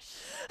mustache."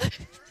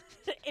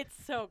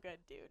 It's so good,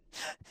 dude.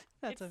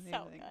 That's it's amazing.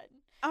 So good.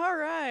 All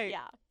right.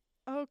 Yeah.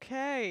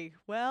 Okay.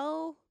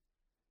 Well,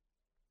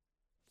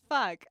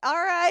 fuck. All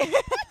right.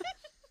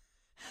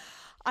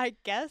 I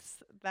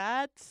guess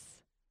that's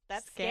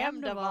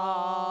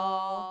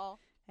SCAMDOVAL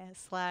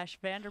 /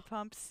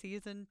 Vanderpump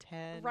season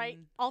 10. Right.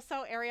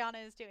 Also,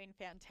 Ariana is doing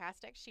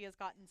fantastic. She has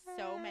gotten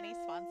so many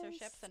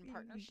sponsorships and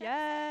partnerships.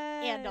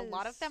 Yes. And a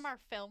lot of them are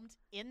filmed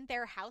in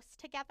their house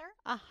together.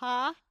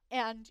 Uh-huh.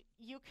 And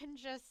you can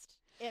just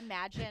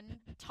imagine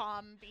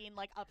Tom being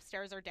like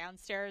upstairs or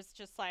downstairs,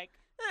 just like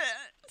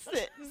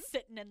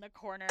sitting in the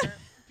corner,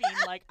 being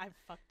like, "I've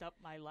fucked up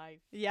my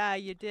life." Yeah,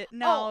 you did.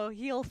 No,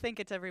 he'll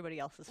think it's everybody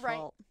else's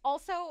fault.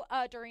 Also,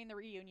 during the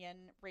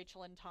reunion,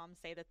 Rachel and Tom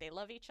say that they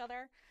love each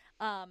other.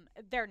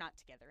 They're not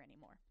together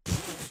anymore.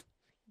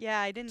 Yeah,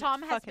 I didn't.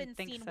 Tom has been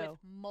seen with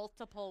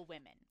multiple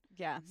women.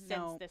 Yeah,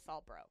 since this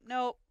all broke.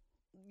 Nope.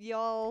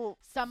 Y'all.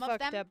 Some of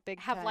them up big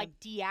have time. like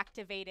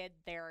deactivated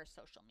their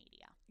social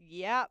media.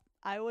 Yep,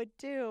 I would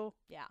too.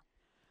 Yeah.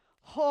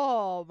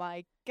 Oh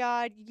my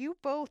God, you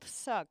both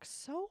suck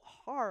so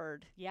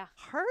hard. Yeah.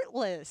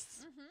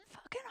 Heartless.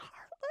 Fucking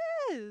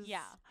heartless.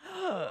 Yeah.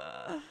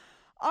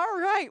 All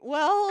right,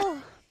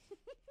 well,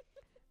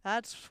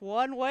 that's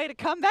one way to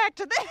come back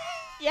to this.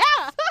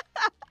 Yeah.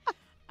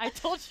 I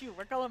told you,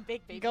 we're going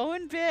big, baby.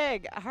 Going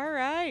big. All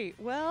right.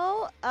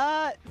 Well,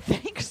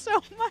 thanks so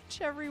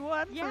much,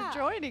 everyone, for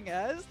joining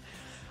us.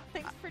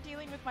 Thanks for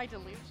dealing with my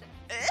delusion.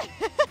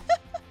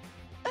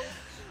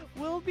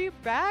 We'll be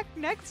back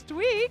next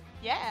week.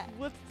 Yeah.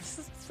 With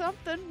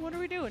something. What are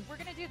we doing? We're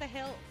going to do The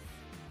Hills.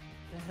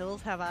 The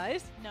Hills Have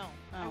Eyes? No.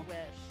 I wish.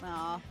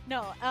 Aw.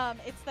 No,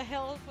 it's The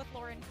Hills with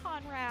Lauren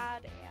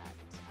Conrad and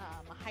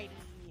Heidi.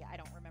 I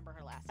don't remember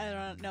her last name. I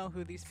don't know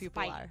who these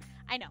people are.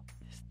 I know.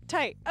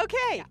 Tight.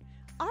 Okay. Yeah.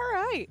 All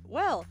right.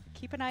 Well,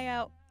 keep an eye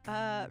out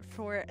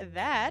for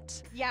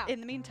that. Yeah. In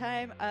the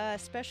meantime, a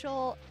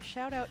special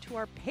shout out to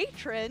our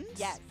patrons.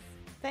 Yes.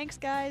 Thanks,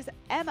 guys.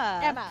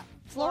 Emma,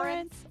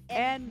 Florence,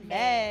 and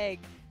Meg.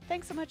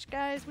 Thanks so much,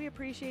 guys. We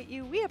appreciate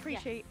you. We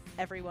appreciate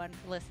everyone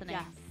listening.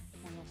 Yes.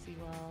 And we'll see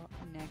you all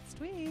next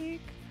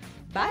week.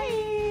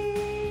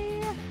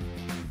 Bye.